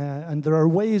administration, and there are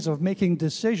ways of making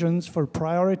decisions for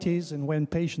priorities and when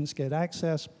patients get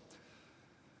access.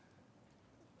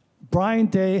 Brian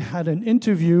Day had an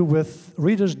interview with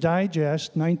Reader's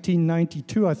Digest,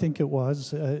 1992, I think it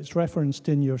was. It's referenced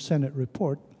in your Senate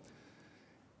report.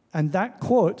 And that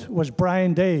quote was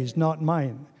Brian Day's, not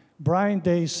mine. Brian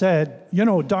Day said, you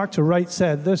know, Dr. Wright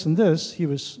said this and this. He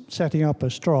was setting up a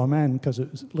straw man because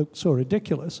it looked so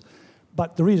ridiculous.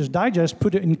 But the Reader's Digest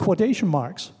put it in quotation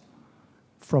marks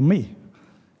from me.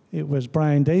 It was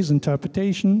Brian Day's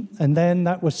interpretation, and then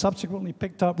that was subsequently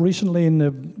picked up recently in the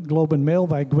Globe and Mail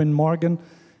by Gwyn Morgan,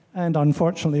 and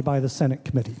unfortunately by the Senate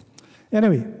committee.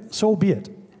 Anyway, so be it.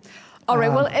 All right,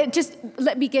 well, just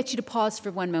let me get you to pause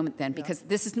for one moment then, because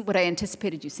this isn't what I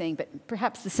anticipated you saying, but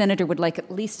perhaps the Senator would like at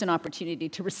least an opportunity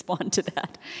to respond to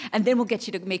that. And then we'll get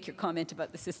you to make your comment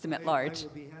about the system at large. I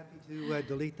will be happy to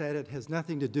delete that. It has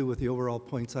nothing to do with the overall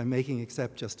points I'm making,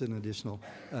 except just an additional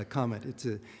comment.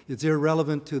 It's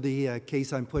irrelevant to the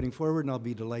case I'm putting forward, and I'll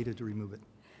be delighted to remove it.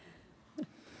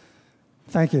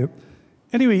 Thank you.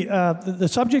 Anyway, the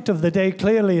subject of the day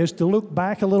clearly is to look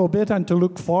back a little bit and to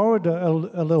look forward a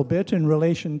little bit in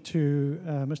relation to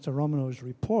Mr. Romanow's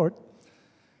report.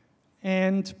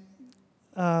 And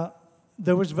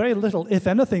there was very little, if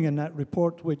anything, in that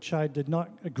report which I did not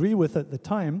agree with at the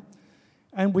time.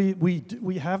 And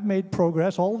we have made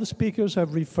progress. All the speakers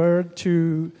have referred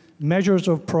to measures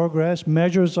of progress,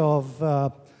 measures of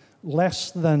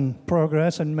less than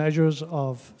progress, and measures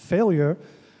of failure.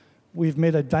 We've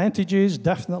made advantages,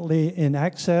 definitely in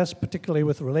access, particularly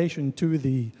with relation to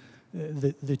the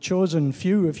chosen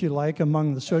few, if you like,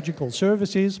 among the surgical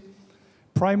services.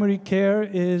 Primary care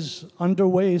is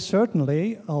underway,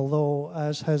 certainly, although,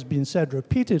 as has been said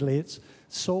repeatedly, it's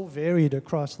so varied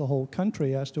across the whole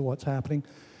country as to what's happening.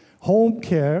 Home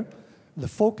care, the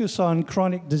focus on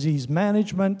chronic disease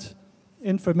management,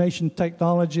 information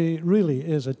technology really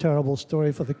is a terrible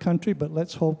story for the country, but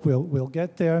let's hope we'll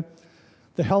get there.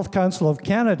 The Health Council of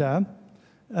Canada,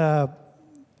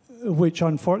 which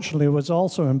unfortunately was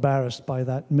also embarrassed by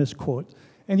that misquote.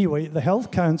 Anyway, the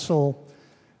Health Council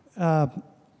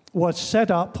was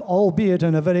set up, albeit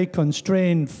in a very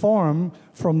constrained form,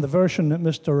 from the version that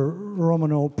Mr.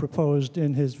 Romanow proposed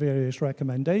in his various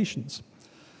recommendations.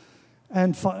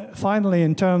 And finally,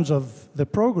 in terms of the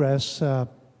progress,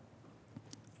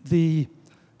 the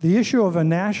issue of a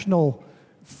national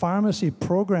pharmacy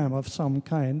program of some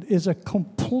kind is a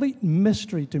complete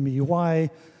mystery to me why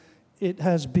it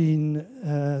has been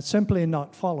simply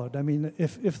not followed. I mean,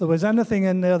 if there was anything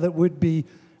in there that would be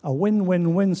a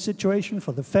win-win-win situation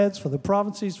for the feds, for the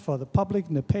provinces, for the public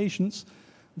and the patients,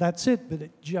 that's it, but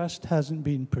it just hasn't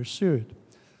been pursued.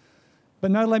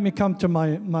 But now let me come to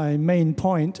my main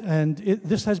point, and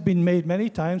this has been made many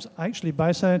times, actually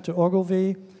by Senator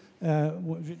Ogilvie,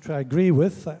 which I agree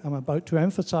with, I'm about to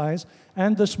emphasize,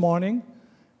 and this morning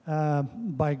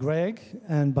by Greg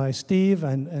and by Steve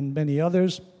and many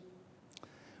others.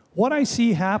 What I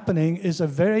see happening is a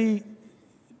very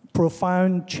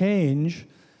profound change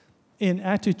in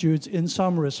attitudes in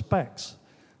some respects.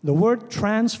 The word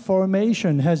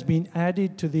transformation has been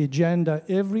added to the agenda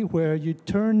everywhere you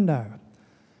turn now.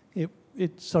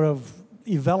 It sort of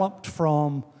developed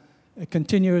from a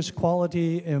continuous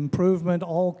quality improvement,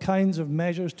 all kinds of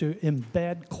measures to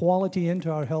embed quality into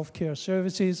our healthcare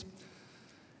services.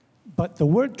 But the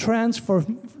word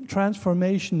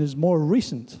transformation is more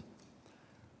recent.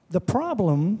 The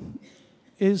problem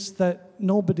is that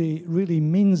nobody really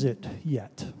means it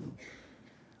yet.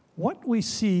 What we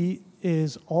see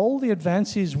is all the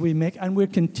advances we make, and we're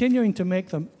continuing to make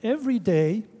them every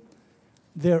day,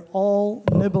 they're all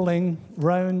nibbling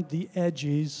round the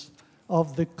edges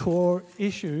of the core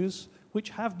issues which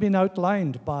have been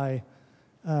outlined by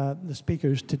the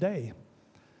speakers today.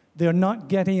 They're not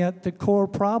getting at the core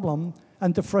problem,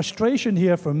 and the frustration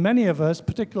here for many of us,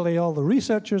 particularly all the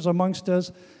researchers amongst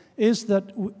us, is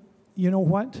that, you know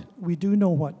what? We do know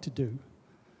what to do.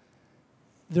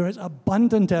 There is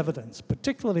abundant evidence,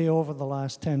 particularly over the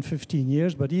last 10, 15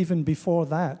 years, but even before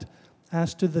that,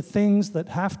 as to the things that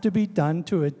have to be done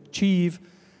to achieve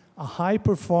a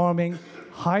high-performing,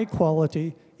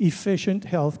 high-quality, efficient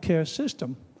healthcare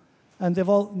system. And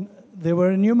they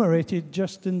were enumerated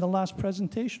just in the last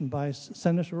presentation by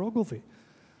Senator Ogilvie.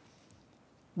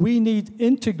 We need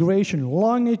integration,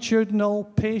 longitudinal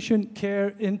patient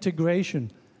care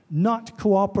integration, not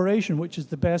cooperation, which is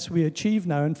the best we achieve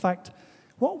now. In fact,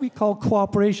 what we call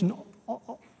cooperation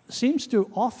seems to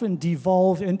often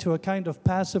devolve into a kind of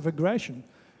passive aggression,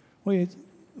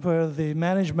 where the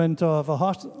management of a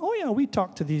hospital, oh yeah, we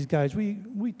talk to these guys,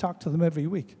 we talk to them every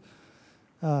week.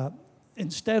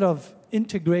 Instead of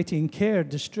integrating care,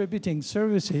 distributing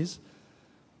services,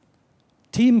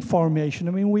 team formation,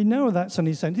 I mean, we know that's an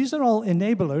essential. These are all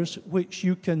enablers which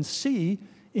you can see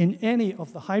in any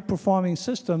of the high-performing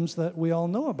systems that we all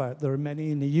know about. There are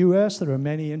many in the US, there are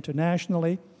many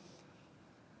internationally.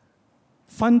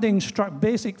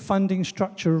 basic funding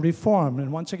structure reform.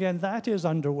 And once again, that is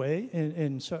underway,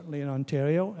 certainly in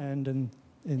Ontario and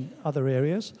in other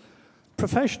areas.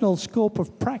 Professional scope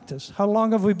of practice. How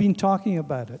long have we been talking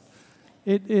about it?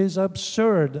 It is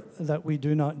absurd that we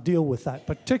do not deal with that,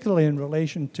 particularly in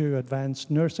relation to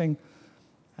advanced nursing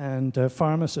and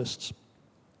pharmacists.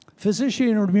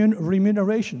 Physician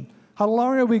remuneration. How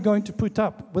long are we going to put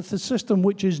up with the system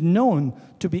which is known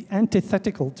to be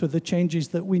antithetical to the changes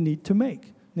that we need to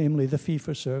make, namely the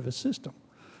fee-for-service system?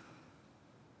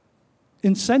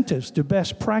 Incentives to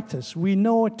best practice. We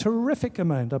know a terrific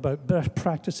amount about best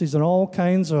practices in all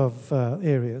kinds of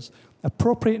areas.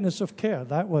 Appropriateness of care,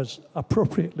 that was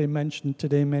appropriately mentioned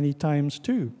today many times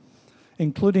too,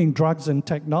 including drugs and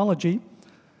technology,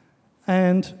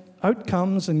 and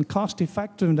outcomes and cost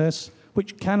effectiveness,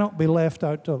 which cannot be left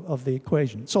out of the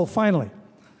equation. So finally,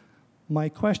 my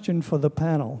question for the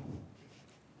panel.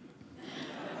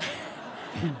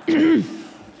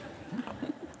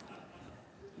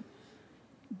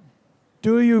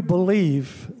 Do you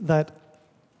believe that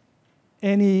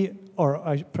any,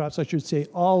 or perhaps I should say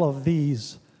all of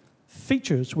these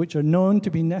features which are known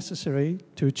to be necessary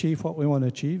to achieve what we want to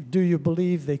achieve, do you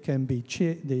believe they can be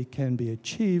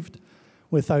achieved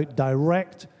without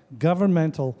direct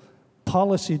governmental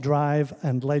policy drive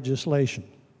and legislation?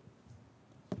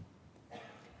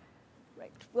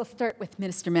 Right. We'll start with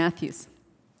Minister Matthews.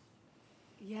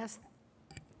 Yes,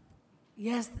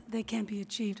 they can be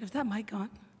achieved. Is that mic on?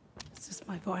 It's just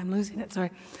my voice. I'm losing it,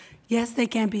 sorry. Yes, they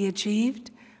can be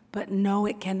achieved, but no,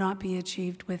 it cannot be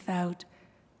achieved without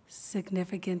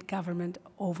significant government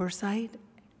oversight.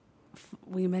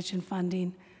 We mentioned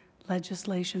funding,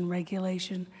 legislation,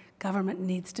 regulation. Government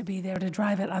needs to be there to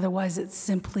drive it, otherwise it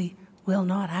simply will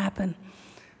not happen.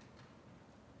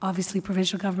 Obviously,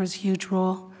 provincial government's a huge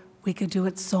role. We could do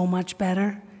it so much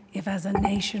better if, as a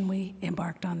nation, we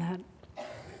embarked on that.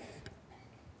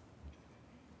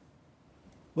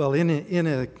 Well, in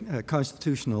a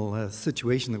constitutional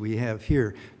situation that we have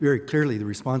here, very clearly the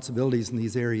responsibilities in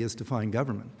these areas define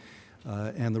government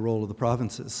and the role of the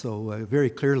provinces. So very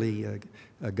clearly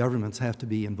governments have to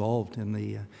be involved in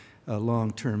the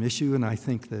long-term issue, and I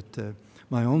think that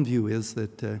my own view is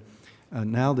that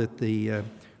now that the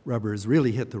rubber has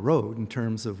really hit the road in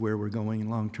terms of where we're going in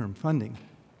long-term funding,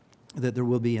 that there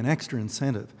will be an extra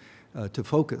incentive to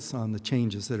focus on the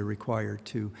changes that are required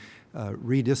to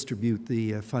redistribute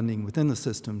the funding within the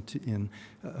system in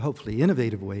hopefully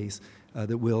innovative ways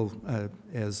that will,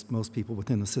 as most people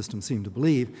within the system seem to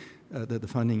believe, that the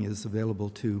funding is available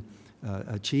to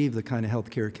achieve the kind of health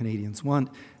care Canadians want,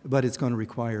 but it's going to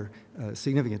require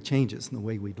significant changes in the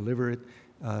way we deliver it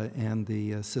and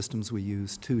the systems we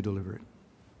use to deliver it.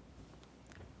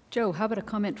 Joe, how about a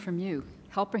comment from you?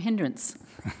 Help or hindrance?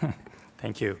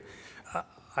 Thank you.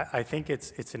 I think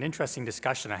it's an interesting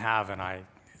discussion to have, and I,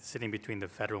 sitting between the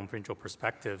federal and provincial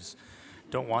perspectives,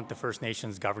 don't want the First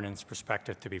Nations governance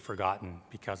perspective to be forgotten,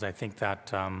 because I think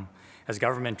that as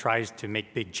government tries to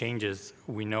make big changes,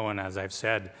 we know, and as I've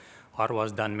said,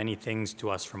 Ottawa's done many things to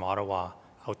us from Ottawa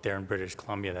out there in British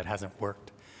Columbia that hasn't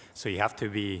worked. So you have to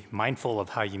be mindful of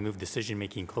how you move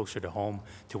decision-making closer to home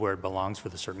to where it belongs for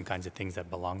the certain kinds of things that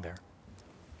belong there.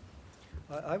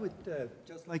 I would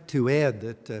just like to add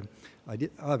that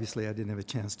obviously I didn't have a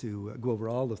chance to go over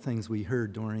all the things we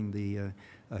heard during the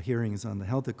hearings on the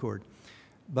Health Accord.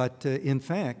 But in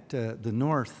fact, the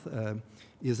North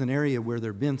is an area where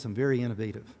there have been some very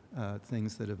innovative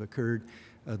things that have occurred.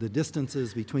 The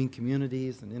distances between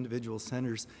communities and individual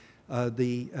centers,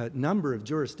 the number of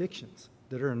jurisdictions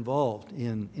that are involved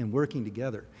in working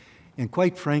together. And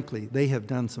quite frankly, they have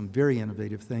done some very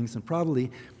innovative things, and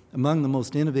probably among the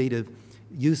most innovative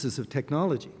uses of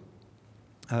technology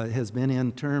has been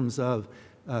in terms of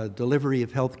delivery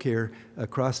of health care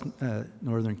across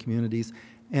northern communities.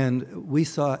 And we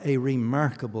saw a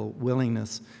remarkable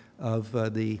willingness of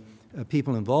the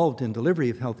people involved in delivery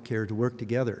of health care to work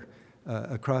together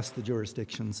across the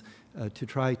jurisdictions to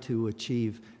try to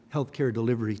achieve health care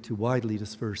delivery to widely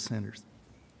dispersed centers.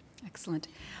 Excellent.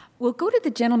 We'll go to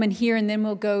the gentleman here, and then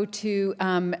we'll go to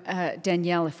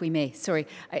Danielle, if we may. Sorry,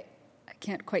 I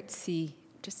can't quite see.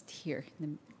 Just here.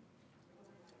 Thank you.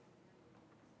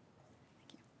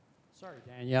 Sorry,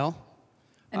 Danielle.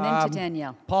 And then to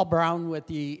Danielle. Paul Brown with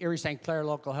the Erie St. Clair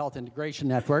Local Health Integration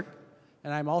Network.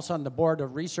 And I'm also on the board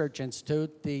of Research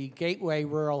Institute, the Gateway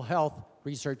Rural Health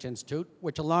Research Institute,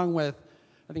 which along with,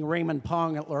 I think, Raymond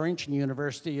Pong at Laurentian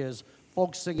University is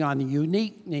focusing on the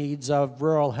unique needs of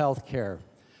rural health care.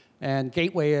 And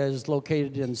Gateway is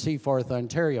located in Seaforth,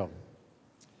 Ontario.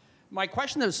 My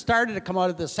question that started to come out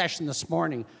of the session this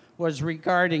morning was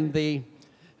regarding the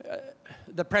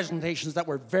the presentations that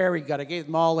were very good. I gave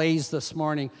them all A's this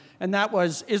morning. And that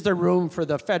was, is there room for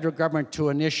the federal government to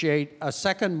initiate a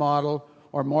second model,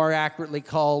 or more accurately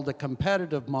called a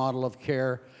competitive model of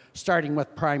care, starting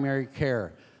with primary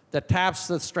care, that taps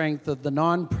the strength of the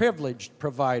non-privileged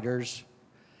providers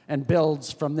and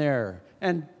builds from there,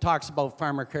 and talks about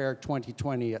PharmaCare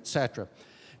 2020, et cetera.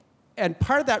 And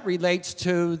part of that relates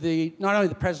to not only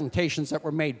the presentations that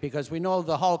were made, because we know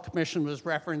the Hall Commission was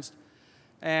referenced,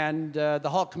 and the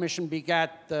Hall Commission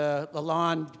begat the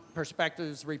Lalonde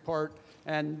Perspectives Report,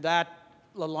 and that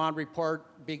Lalonde Report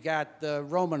begat the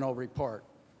Romanow Report.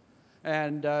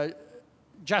 And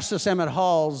Justice Emmett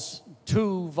Hall's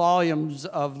 2 volumes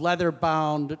of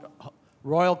leather-bound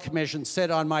Royal Commission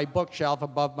sit on my bookshelf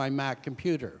above my Mac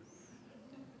computer.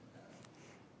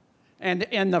 And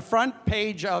in the front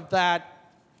page of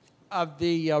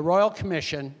the Royal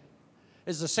Commission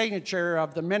is the signature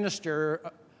of the Minister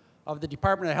of the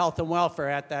Department of Health and Welfare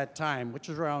at that time, which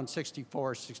was around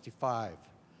 64, 65.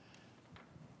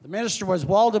 The minister was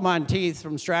Walter Monteith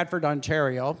from Stratford,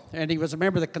 Ontario, and he was a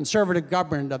member of the Conservative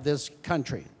government of this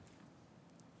country.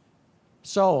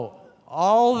 So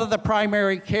all of the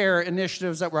primary care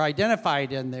initiatives that were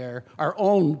identified in there are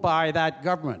owned by that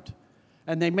government.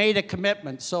 And they made a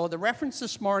commitment. So the reference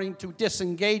this morning to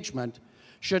disengagement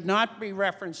should not be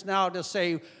referenced now to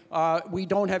say we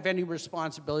don't have any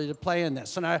responsibility to play in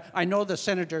this. And I know the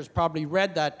senators probably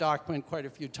read that document quite a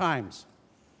few times.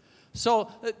 So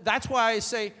that's why I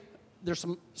say there's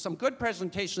some good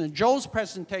presentation. And Joe's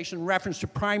presentation in reference to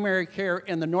primary care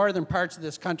in the northern parts of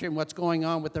this country and what's going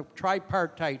on with the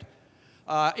tripartite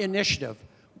initiative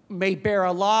may bear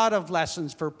a lot of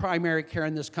lessons for primary care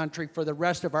in this country for the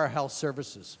rest of our health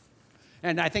services.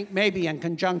 And I think maybe in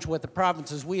conjunction with the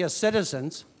provinces, we as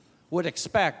citizens would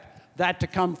expect that to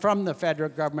come from the federal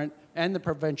government and the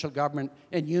provincial government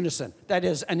in unison. That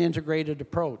is an integrated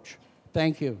approach.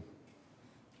 Thank you.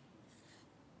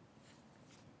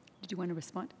 Did you want to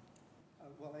respond?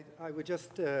 Well, I would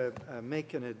just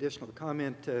make an additional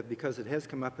comment because it has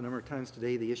come up a number of times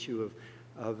today, the issue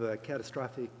of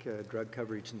catastrophic drug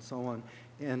coverage and so on.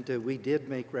 And we did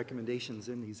make recommendations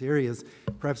in these areas.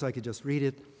 Perhaps I could just read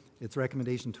it. It's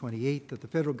recommendation 28, that the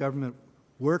federal government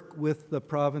work with the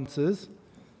provinces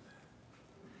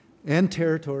and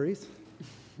territories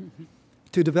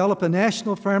to develop a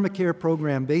national pharmacare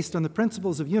program based on the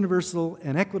principles of universal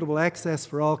and equitable access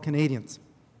for all Canadians.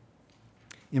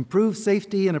 Improve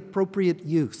safety and appropriate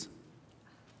use.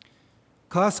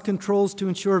 Cost controls to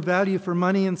ensure value for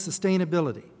money and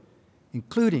sustainability,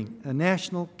 including a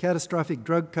national catastrophic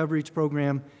drug coverage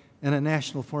program and a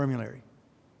national formulary.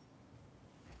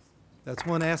 That's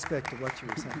one aspect of what you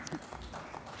were saying.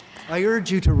 I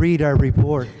urge you to read our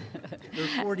report. There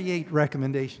are 48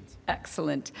 recommendations.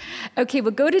 Excellent. Okay,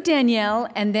 we'll go to Danielle,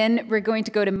 and then we're going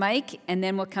to go to Mike, and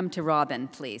then we'll come to Robin,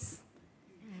 please.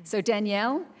 So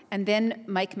Danielle, and then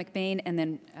Mike McBain, and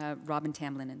then Robin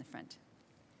Tamlin in the front.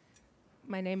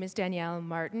 My name is Danielle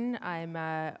Martin. I'm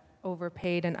an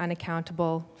overpaid and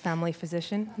unaccountable family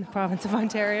physician in the province of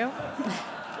Ontario.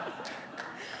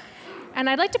 And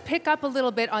I'd like to pick up a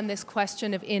little bit on this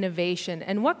question of innovation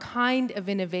and what kind of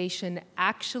innovation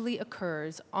actually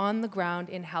occurs on the ground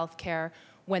in healthcare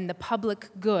when the public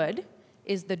good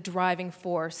is the driving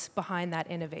force behind that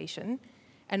innovation,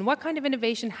 and what kind of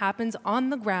innovation happens on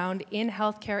the ground in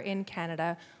healthcare in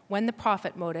Canada when the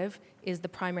profit motive is the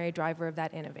primary driver of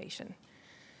that innovation.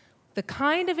 The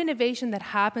kind of innovation that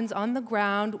happens on the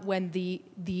ground when the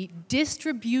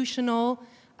distributional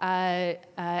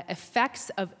effects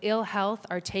of ill health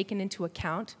are taken into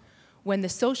account, when the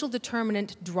social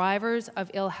determinant drivers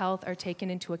of ill health are taken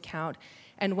into account,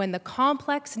 and when the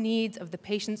complex needs of the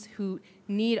patients who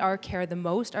need our care the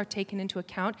most are taken into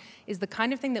account, is the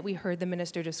kind of thing that we heard the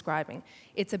minister describing.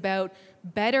 It's about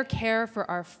better care for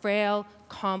our frail,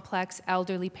 complex,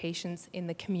 elderly patients in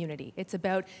the community. It's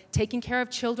about taking care of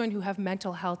children who have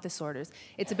mental health disorders.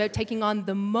 It's about taking on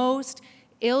the most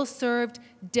ill-served,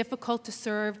 difficult to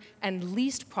serve, and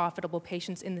least profitable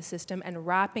patients in the system and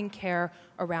wrapping care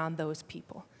around those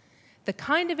people. The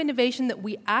kind of innovation that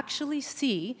we actually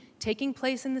see taking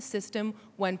place in the system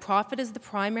when profit is the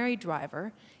primary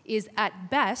driver is at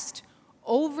best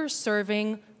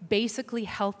over-serving basically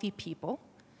healthy people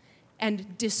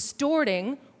and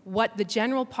distorting what the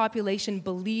general population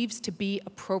believes to be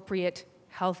appropriate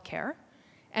health care,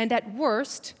 and at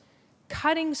worst,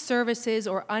 cutting services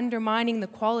or undermining the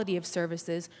quality of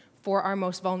services for our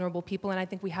most vulnerable people, and I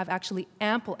think we have actually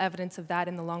ample evidence of that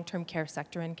in the long-term care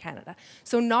sector in Canada.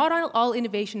 So not all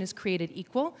innovation is created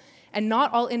equal, and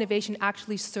not all innovation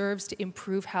actually serves to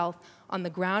improve health on the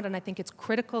ground, and I think it's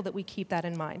critical that we keep that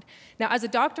in mind. Now, as a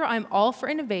doctor, I'm all for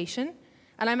innovation,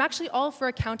 and I'm actually all for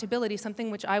accountability,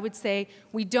 something which I would say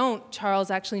we don't,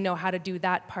 Charles, actually know how to do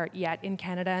that part yet in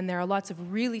Canada, and there are lots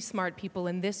of really smart people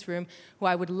in this room who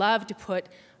I would love to put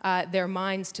their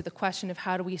minds to the question of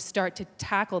how do we start to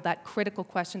tackle that critical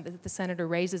question that the Senator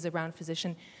raises around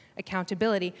physician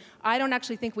accountability. I don't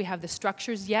actually think we have the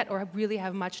structures yet or really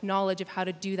have much knowledge of how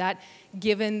to do that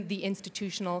given the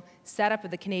institutional setup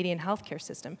of the Canadian healthcare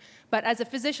system. But as a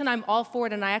physician, I'm all for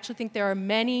it, and I actually think there are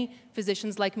many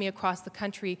physicians like me across the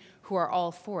country who are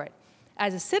all for it.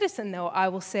 As a citizen, though, I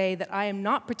will say that I am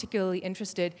not particularly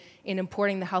interested in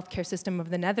importing the healthcare system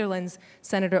of the Netherlands,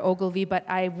 Senator Ogilvie, but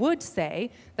I would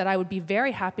say that I would be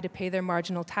very happy to pay their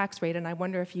marginal tax rate, and I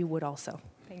wonder if you would also.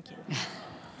 Thank you.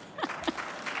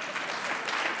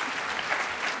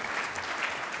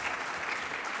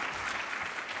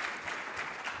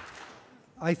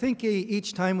 I think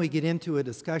each time we get into a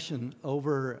discussion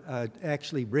over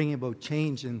actually bringing about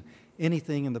change in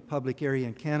anything in the public area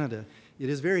in Canada, it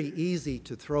is very easy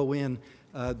to throw in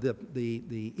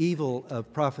the evil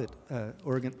of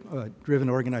profit-driven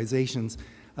organizations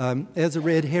as a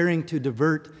red herring to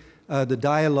divert the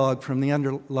dialogue from the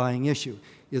underlying issue.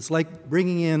 It's like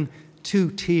bringing in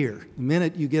two-tier. The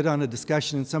minute you get on a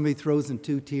discussion and somebody throws in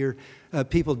two-tier,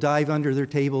 people dive under their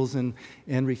tables and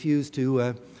refuse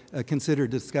to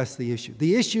discuss the issue.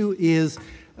 The issue is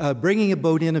bringing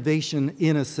about innovation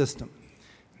in a system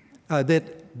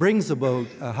that brings about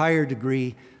a higher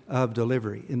degree of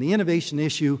delivery. And the innovation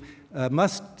issue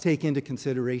must take into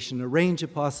consideration a range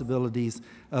of possibilities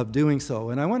of doing so.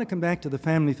 And I want to come back to the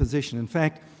family physician. In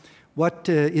fact, what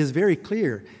is very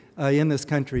clear in this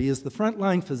country is the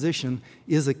frontline physician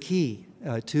is a key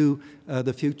to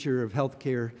the future of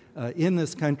healthcare in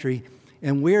this country.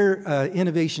 And where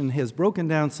innovation has broken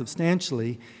down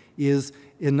substantially is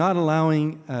in not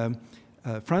allowing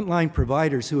frontline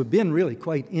providers who have been really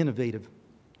quite innovative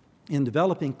in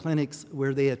developing clinics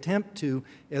where they attempt to,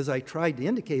 as I tried to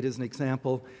indicate as an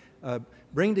example,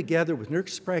 bring together with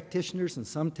nurse practitioners and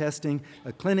some testing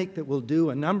a clinic that will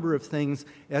do a number of things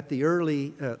at the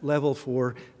early level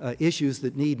for issues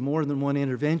that need more than one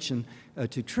intervention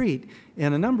to treat.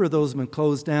 And a number of those have been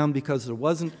closed down because there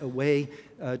wasn't a way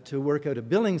to work out a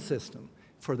billing system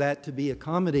for that to be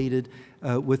accommodated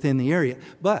within the area.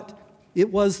 But it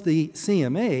was the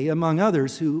CMA, among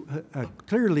others, who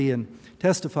clearly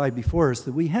testified before us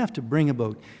that we have to bring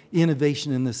about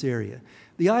innovation in this area.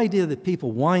 The idea that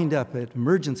people wind up at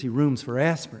emergency rooms for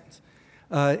aspirins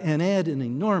and add an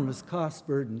enormous cost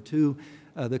burden to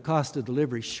the cost of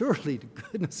delivery, surely to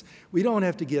goodness, we don't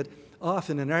have to get off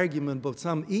in an argument about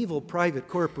some evil private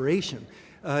corporation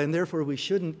and therefore we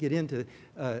shouldn't get into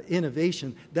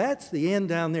innovation. That's the end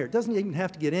down there. It doesn't even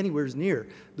have to get anywhere near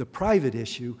the private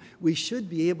issue. We should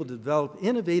be able to develop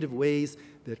innovative ways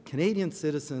that Canadian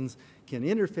citizens can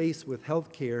interface with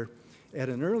health care at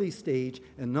an early stage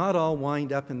and not all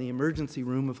wind up in the emergency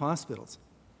room of hospitals.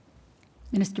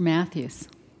 Minister Matthews.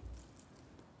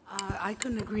 I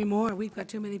couldn't agree more. We've got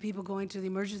too many people going to the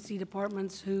emergency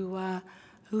departments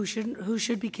who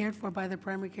should be cared for by their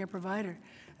primary care provider.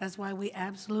 That's why we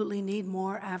absolutely need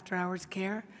more after-hours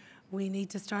care. We need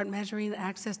to start measuring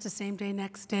access to same-day,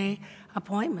 next-day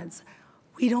appointments.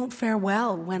 We don't fare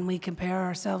well when we compare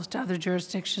ourselves to other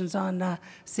jurisdictions on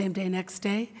same-day,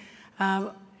 next-day.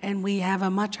 And we have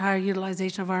a much higher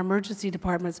utilization of our emergency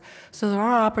departments. So there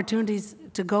are opportunities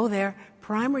to go there.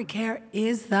 Primary care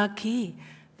is the key.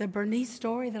 The Bernice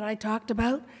story that I talked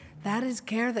about, that is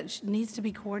care that needs to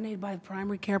be coordinated by the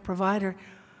primary care provider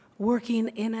working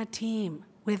in a team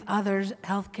with other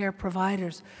healthcare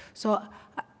providers. So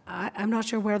I'm not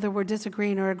sure whether we're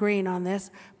disagreeing or agreeing on this,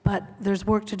 but there's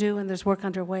work to do and there's work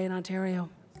underway in Ontario.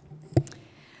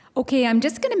 Okay, I'm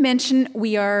just going to mention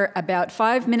we are about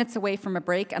 5 minutes away from a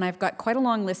break, and I've got quite a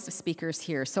long list of speakers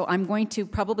here, so I'm going to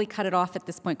probably cut it off at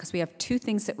this point because we have two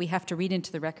things that we have to read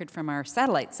into the record from our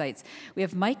satellite sites. We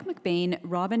have Mike McBain,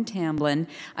 Robin Tamblin.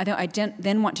 I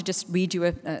then want to just read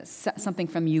you something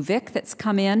from UVic that's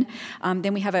come in.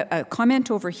 Then we have a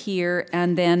comment over here,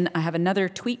 and then I have another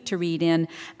tweet to read in,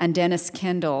 and Dennis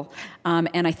Kendall.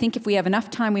 And I think if we have enough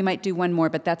time, we might do one more,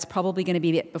 but that's probably going to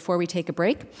be it before we take a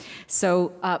break.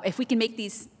 So if we can make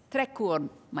these très court,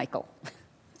 Michael.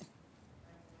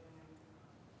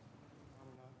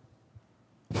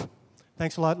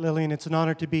 Thanks a lot, Lillian. It's an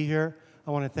honor to be here. I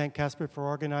want to thank CAHSPR for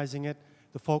organizing it,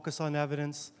 the focus on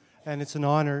evidence, and it's an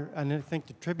honor, and I think,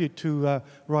 to tribute to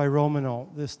Roy Romanow,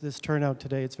 this turnout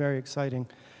today. It's very exciting.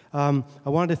 I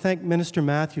wanted to thank Minister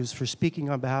Matthews for speaking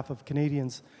on behalf of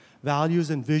Canadians' values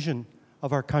and vision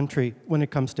of our country when it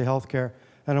comes to healthcare.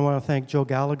 And I want to thank Joe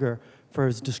Gallagher for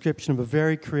his description of a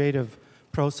very creative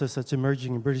process that's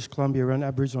emerging in British Columbia around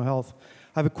Aboriginal health.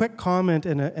 I have a quick comment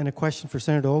and a question for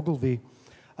Senator Ogilvie.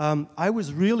 I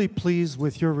was really pleased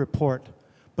with your report,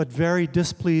 but very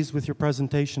displeased with your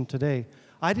presentation today.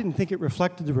 I didn't think it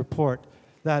reflected the report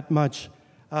that much,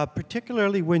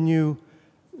 particularly when you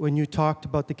talked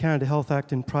about the Canada Health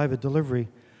Act and private delivery.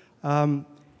 In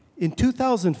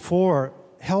 2004,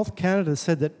 Health Canada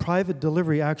said that private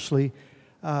delivery actually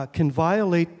can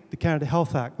violate the Canada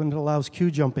Health Act when it allows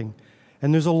queue jumping.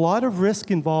 And there's a lot of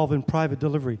risk involved in private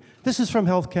delivery. This is from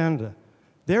Health Canada.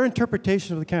 Their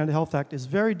interpretation of the Canada Health Act is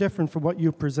very different from what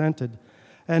you presented.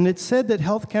 And it said that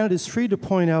Health Canada is free to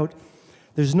point out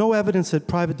there's no evidence that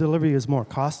private delivery is more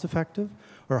cost-effective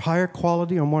or higher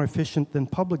quality or more efficient than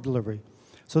public delivery.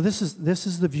 So this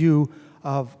is the view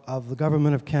of the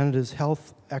Government of Canada's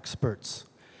health experts.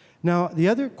 Now, the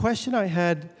other question I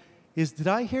had is, did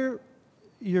I hear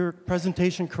your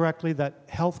presentation correctly that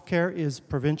healthcare is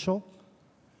provincial?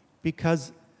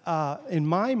 Because in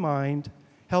my mind,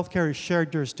 healthcare is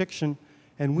shared jurisdiction,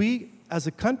 and we, as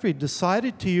a country,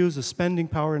 decided to use a spending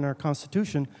power in our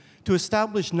Constitution to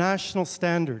establish national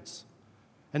standards.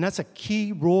 And that's a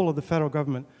key role of the federal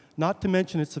government, not to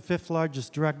mention it's the 5th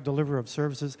largest direct deliverer of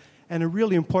services and a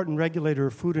really important regulator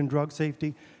of food and drug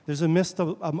safety. There's a list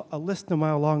a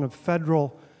mile long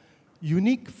of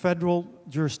unique federal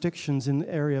jurisdictions in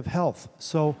the area of health.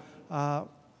 So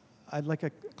I'd like a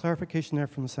clarification there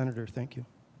from the Senator. Thank you.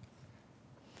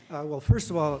 Well, first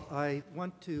of all, I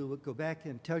want to go back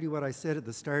and tell you what I said at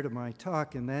the start of my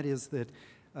talk, and that is that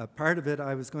part of it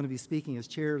I was going to be speaking as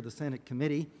chair of the Senate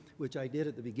committee, which I did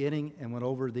at the beginning and went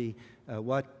over the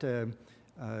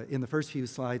in the first few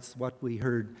slides what we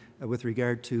heard with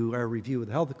regard to our review of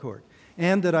the health accord,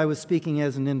 and that I was speaking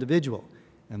as an individual.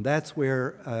 And that's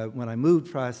where, when I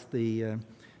moved past the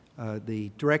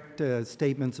direct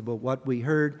statements about what we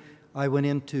heard, I went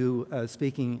into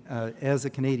speaking as a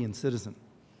Canadian citizen.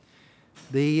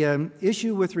 The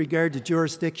issue with regard to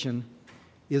jurisdiction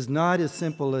is not as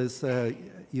simple as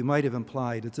you might have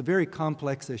implied. It's a very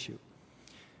complex issue.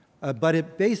 But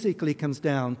it basically comes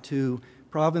down to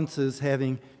provinces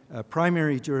having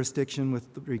primary jurisdiction with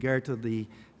regard to the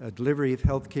delivery of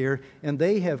health care, and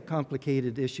they have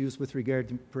complicated issues with regard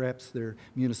to perhaps their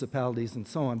municipalities and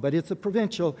so on. But it's a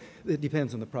provincial, it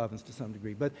depends on the province to some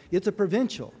degree, but it's a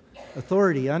provincial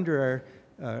authority under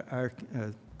our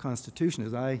Constitution,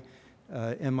 as I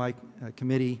and my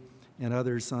committee and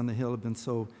others on the Hill have been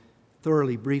so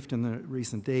thoroughly briefed in the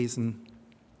recent days, and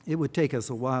it would take us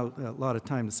a lot of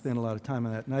time to spend a lot of time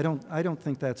on that, and I don't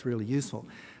think that's really useful.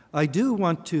 I do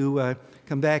want to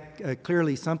come back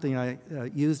clearly. Something I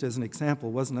used as an example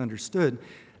wasn't understood.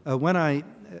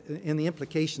 In the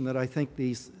implication that I think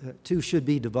these two should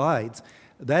be divides,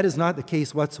 that is not the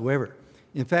case whatsoever.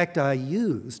 In fact, I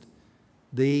used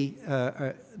the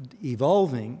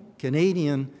evolving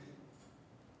Canadian,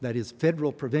 that is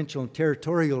federal, provincial, and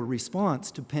territorial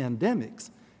response to pandemics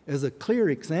as a clear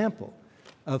example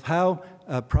of how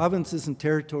provinces and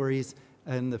territories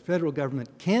and the federal government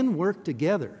can work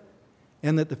together,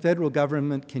 and that the federal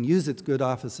government can use its good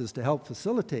offices to help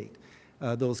facilitate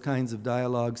those kinds of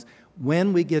dialogues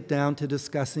when we get down to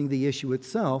discussing the issue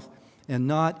itself, and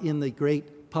not in the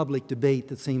great public debate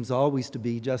that seems always to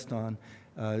be just on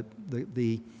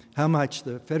how much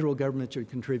the federal government should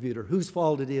contribute or whose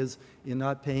fault it is in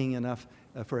not paying enough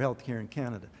for health care in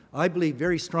Canada. I believe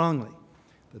very strongly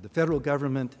that the federal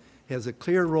government has a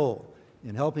clear role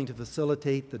in helping to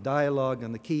facilitate the dialogue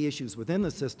on the key issues within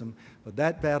the system, but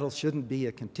that battle shouldn't be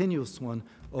a continuous one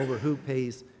over who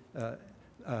pays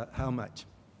how much.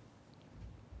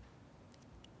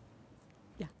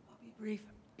 Yeah, I'll be brief.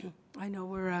 I know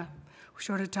we're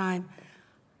short of time.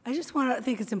 I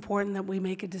think it's important that we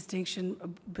make a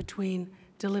distinction between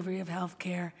delivery of health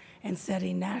care and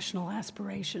setting national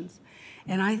aspirations.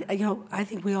 And I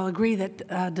think we all agree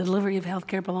that delivery of health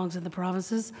care belongs in the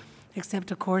provinces,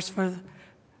 except, of course, for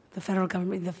the federal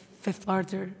government, the fifth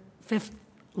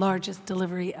largest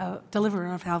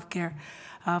deliverer of health care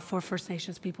for First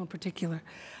Nations people in particular.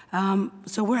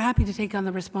 So we're happy to take on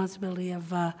the responsibility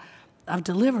of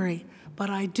delivery,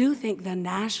 but I do think the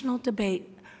national debate,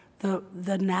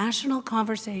 the national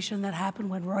conversation that happened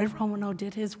when Roy Romanow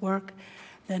did his work,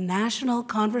 the national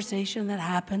conversation that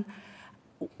happened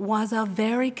was a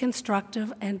very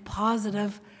constructive and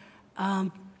positive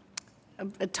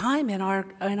time in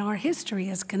our history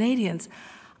as Canadians.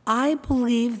 I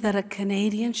believe that a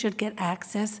Canadian should get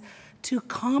access to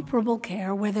comparable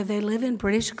care whether they live in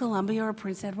British Columbia or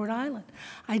Prince Edward Island.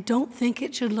 I don't think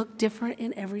it should look different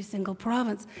in every single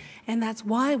province. And that's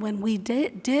why when we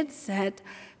did set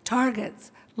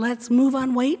targets Let's move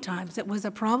on wait times. It was a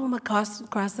problem across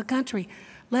the country.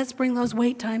 Let's bring those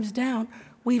wait times down.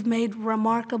 We've made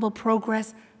remarkable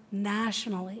progress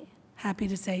nationally. Happy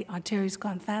to say Ontario's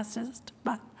gone fastest,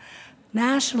 but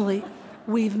nationally,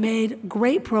 we've made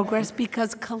great progress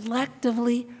because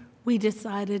collectively we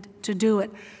decided to do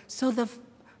it. So the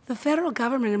federal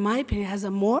government, in my opinion, has a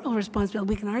moral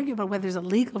responsibility. We can argue about whether there's a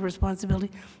legal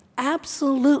responsibility.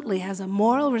 Absolutely has a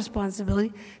moral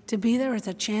responsibility to be there as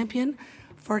a champion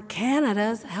for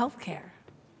Canada's health care.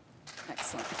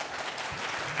 Excellent.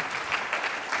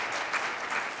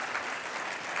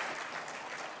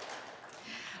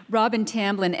 Robin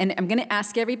Tamblyn, and I'm going to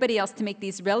ask everybody else to make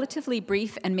these relatively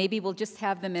brief, and maybe we'll just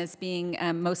have them as being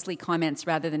mostly comments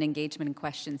rather than engagement and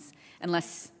questions,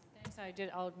 unless...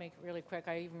 Thanks, I'll make it really quick.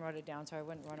 I even wrote it down so I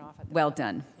wouldn't run off at the Well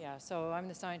done. Yeah, so I'm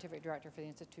the Scientific Director for the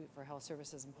Institute for Health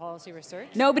Services and Policy Research.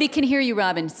 Nobody can hear you,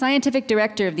 Robin. Scientific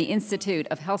Director of the Institute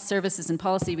of Health Services and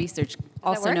Policy Research,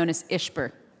 also known as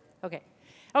ISHPR. Okay.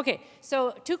 Okay,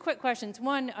 so two quick questions.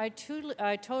 One, I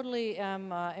totally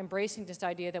am embracing this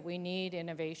idea that we need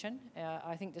innovation.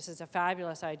 I think this is a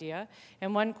fabulous idea.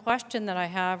 And one question that I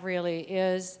have really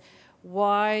is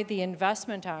why the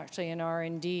investment actually in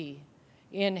R&D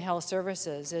in health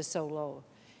services is so low.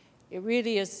 It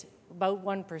really is about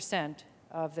 1%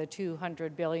 of the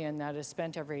 $200 billion that is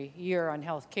spent every year on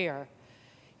health care.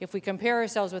 If we compare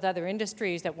ourselves with other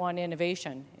industries that want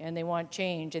innovation and they want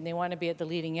change and they want to be at the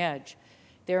leading edge,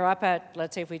 they're up at,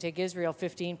 let's say if we take Israel,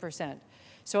 15%.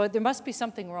 So there must be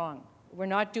something wrong. We're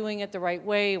not doing it the right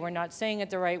way. We're not saying it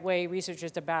the right way. Research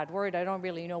is a bad word. I don't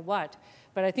really know what.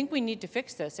 But I think we need to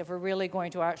fix this if we're really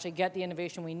going to actually get the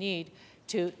innovation we need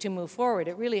to move forward.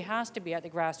 It really has to be at the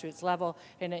grassroots level,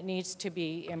 and it needs to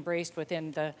be embraced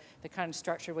within the kind of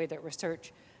structured way that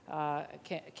research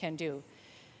can do.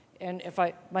 And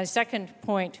my second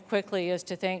point quickly is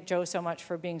to thank Joe so much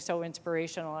for being so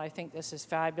inspirational. I think this is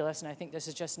fabulous, and I think this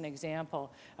is just an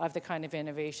example of the kind of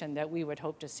innovation that we would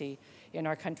hope to see in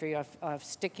our country of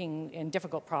sticking in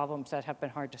difficult problems that have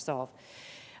been hard to solve.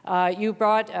 You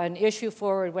brought an issue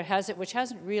forward which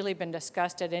hasn't really been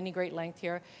discussed at any great length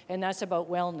here, and that's about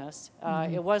wellness.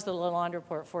 It was the Romanow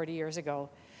Report 40 years ago.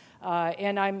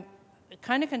 And I'm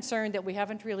kind of concerned that we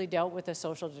haven't really dealt with the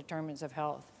social determinants of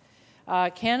health.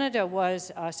 Canada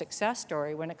was a success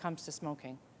story when it comes to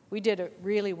smoking. We did it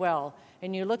really well.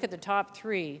 And you look at the top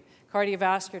three,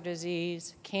 cardiovascular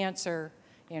disease, cancer,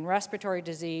 and respiratory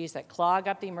disease that clog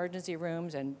up the emergency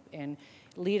rooms and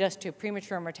lead us to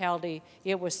premature mortality.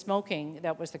 It was smoking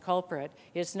that was the culprit.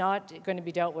 It's not going to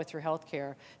be dealt with through health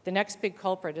care. The next big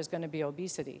culprit is going to be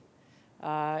obesity.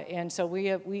 And so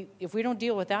if we don't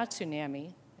deal with that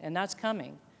tsunami, and that's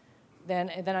coming, then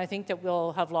I think that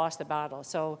we'll have lost the battle.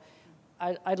 So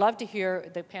I'd love to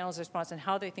hear the panel's response and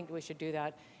how they think we should do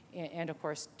that. And of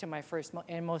course, to my first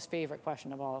and most favorite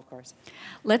question of all, of course.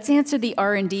 Let's answer the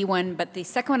R&D one, but the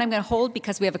second one I'm going to hold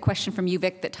because we have a question from you,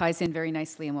 Vic, that ties in very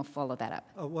nicely, and we'll follow that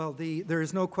up. Well, there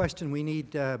is no question we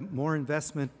need more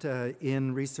investment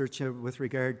in research with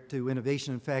regard to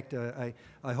innovation. In fact,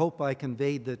 I hope I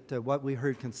conveyed that what we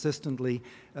heard consistently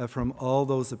from all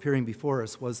those appearing before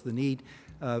us was the need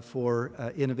for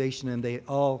innovation, and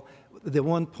the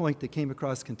one point that came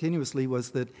across continuously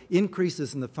was that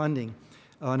increases in the funding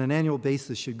on an annual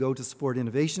basis should go to support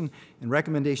innovation. And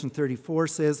recommendation 34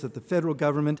 says that the federal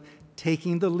government,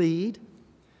 taking the lead,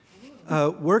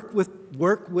 work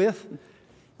with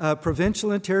provincial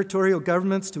and territorial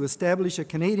governments to establish a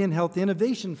Canadian Health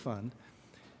Innovation Fund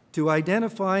to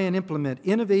identify and implement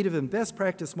innovative and best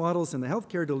practice models in the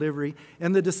healthcare delivery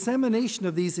and the dissemination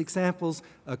of these examples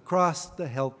across the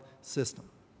health system.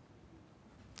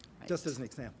 Right. Just as an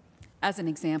example. As an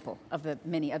example of the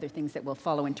many other things that will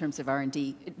follow in terms of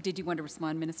R&D. Did you want to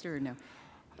respond, Minister, or no?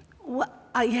 Well,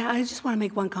 yeah, I just want to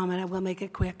make one comment. I will make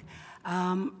it quick.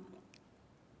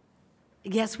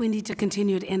 Yes, we need to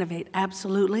continue to innovate,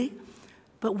 absolutely.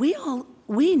 But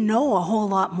we know a whole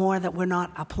lot more that we're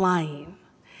not applying.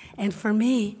 And for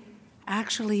me,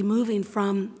 actually moving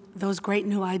from those great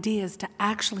new ideas to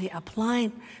actually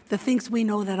applying the things we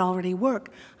know that already work.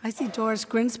 I see Doris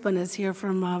Grinspan is here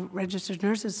from Registered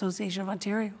Nurses Association of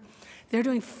Ontario. They're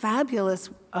doing fabulous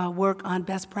work on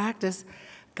best practice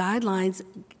guidelines,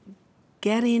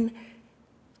 getting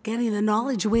the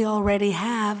knowledge we already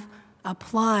have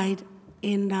applied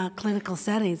in clinical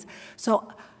settings.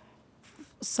 So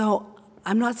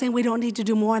I'm not saying we don't need to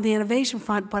do more on the innovation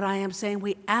front, but I am saying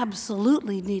we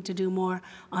absolutely need to do more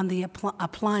on the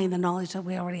applying the knowledge that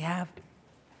we already have.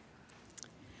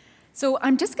 So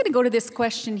I'm just going to go to this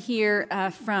question here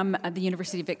from the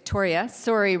University of Victoria.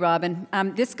 Sorry, Robin.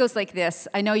 This goes like this.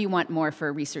 I know you want more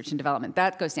for research and development.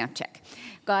 That goes down. Check.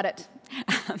 Got it.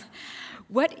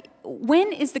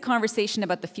 When is the conversation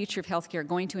about the future of healthcare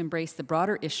going to embrace the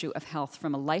broader issue of health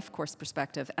from a life course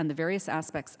perspective and the various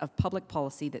aspects of public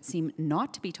policy that seem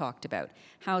not to be talked about?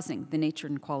 Housing, the nature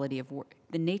and quality of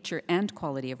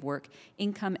work,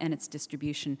 income and its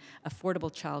distribution,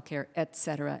 affordable childcare, et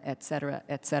cetera, et cetera,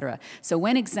 et cetera. So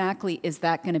when exactly is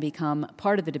that going to become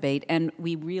part of the debate? And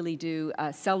we really do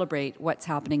celebrate what's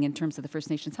happening in terms of the First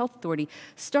Nations Health Authority,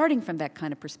 starting from that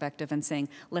kind of perspective and saying,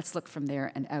 let's look from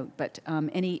there and out. But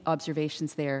any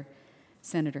observations there,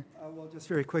 Senator? Well, just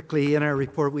very quickly, in our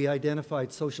report, we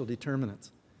identified social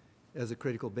determinants as a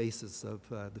critical basis of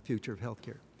the future of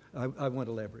healthcare. I want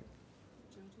to elaborate.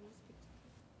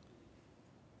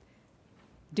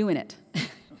 Doing it.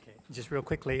 Okay, just real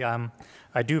quickly,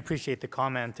 I do appreciate the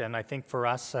comment, and I think for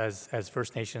us as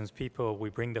First Nations people, we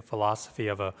bring the philosophy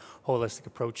of a holistic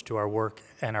approach to our work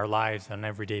and our lives on an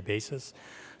everyday basis.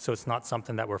 So it's not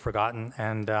something that we're forgotten.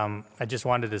 And I just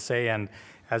wanted to say, and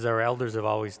as our elders have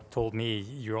always told me,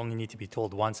 you only need to be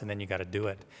told once and then you got to do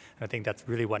it. And I think that's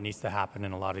really what needs to happen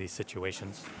in a lot of these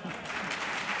situations.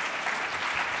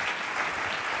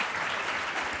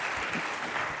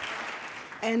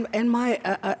 And my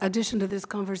addition to this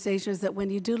conversation is that when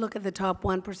you do look at the top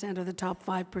 1% or the top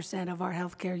 5% of our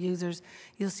healthcare users,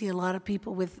 you'll see a lot of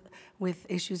people with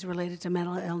issues related to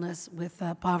mental illness, with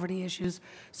poverty issues.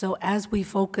 So as we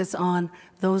focus on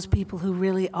those people who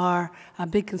really are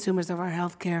big consumers of our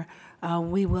healthcare,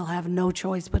 we will have no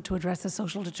choice but to address the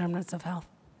social determinants of health.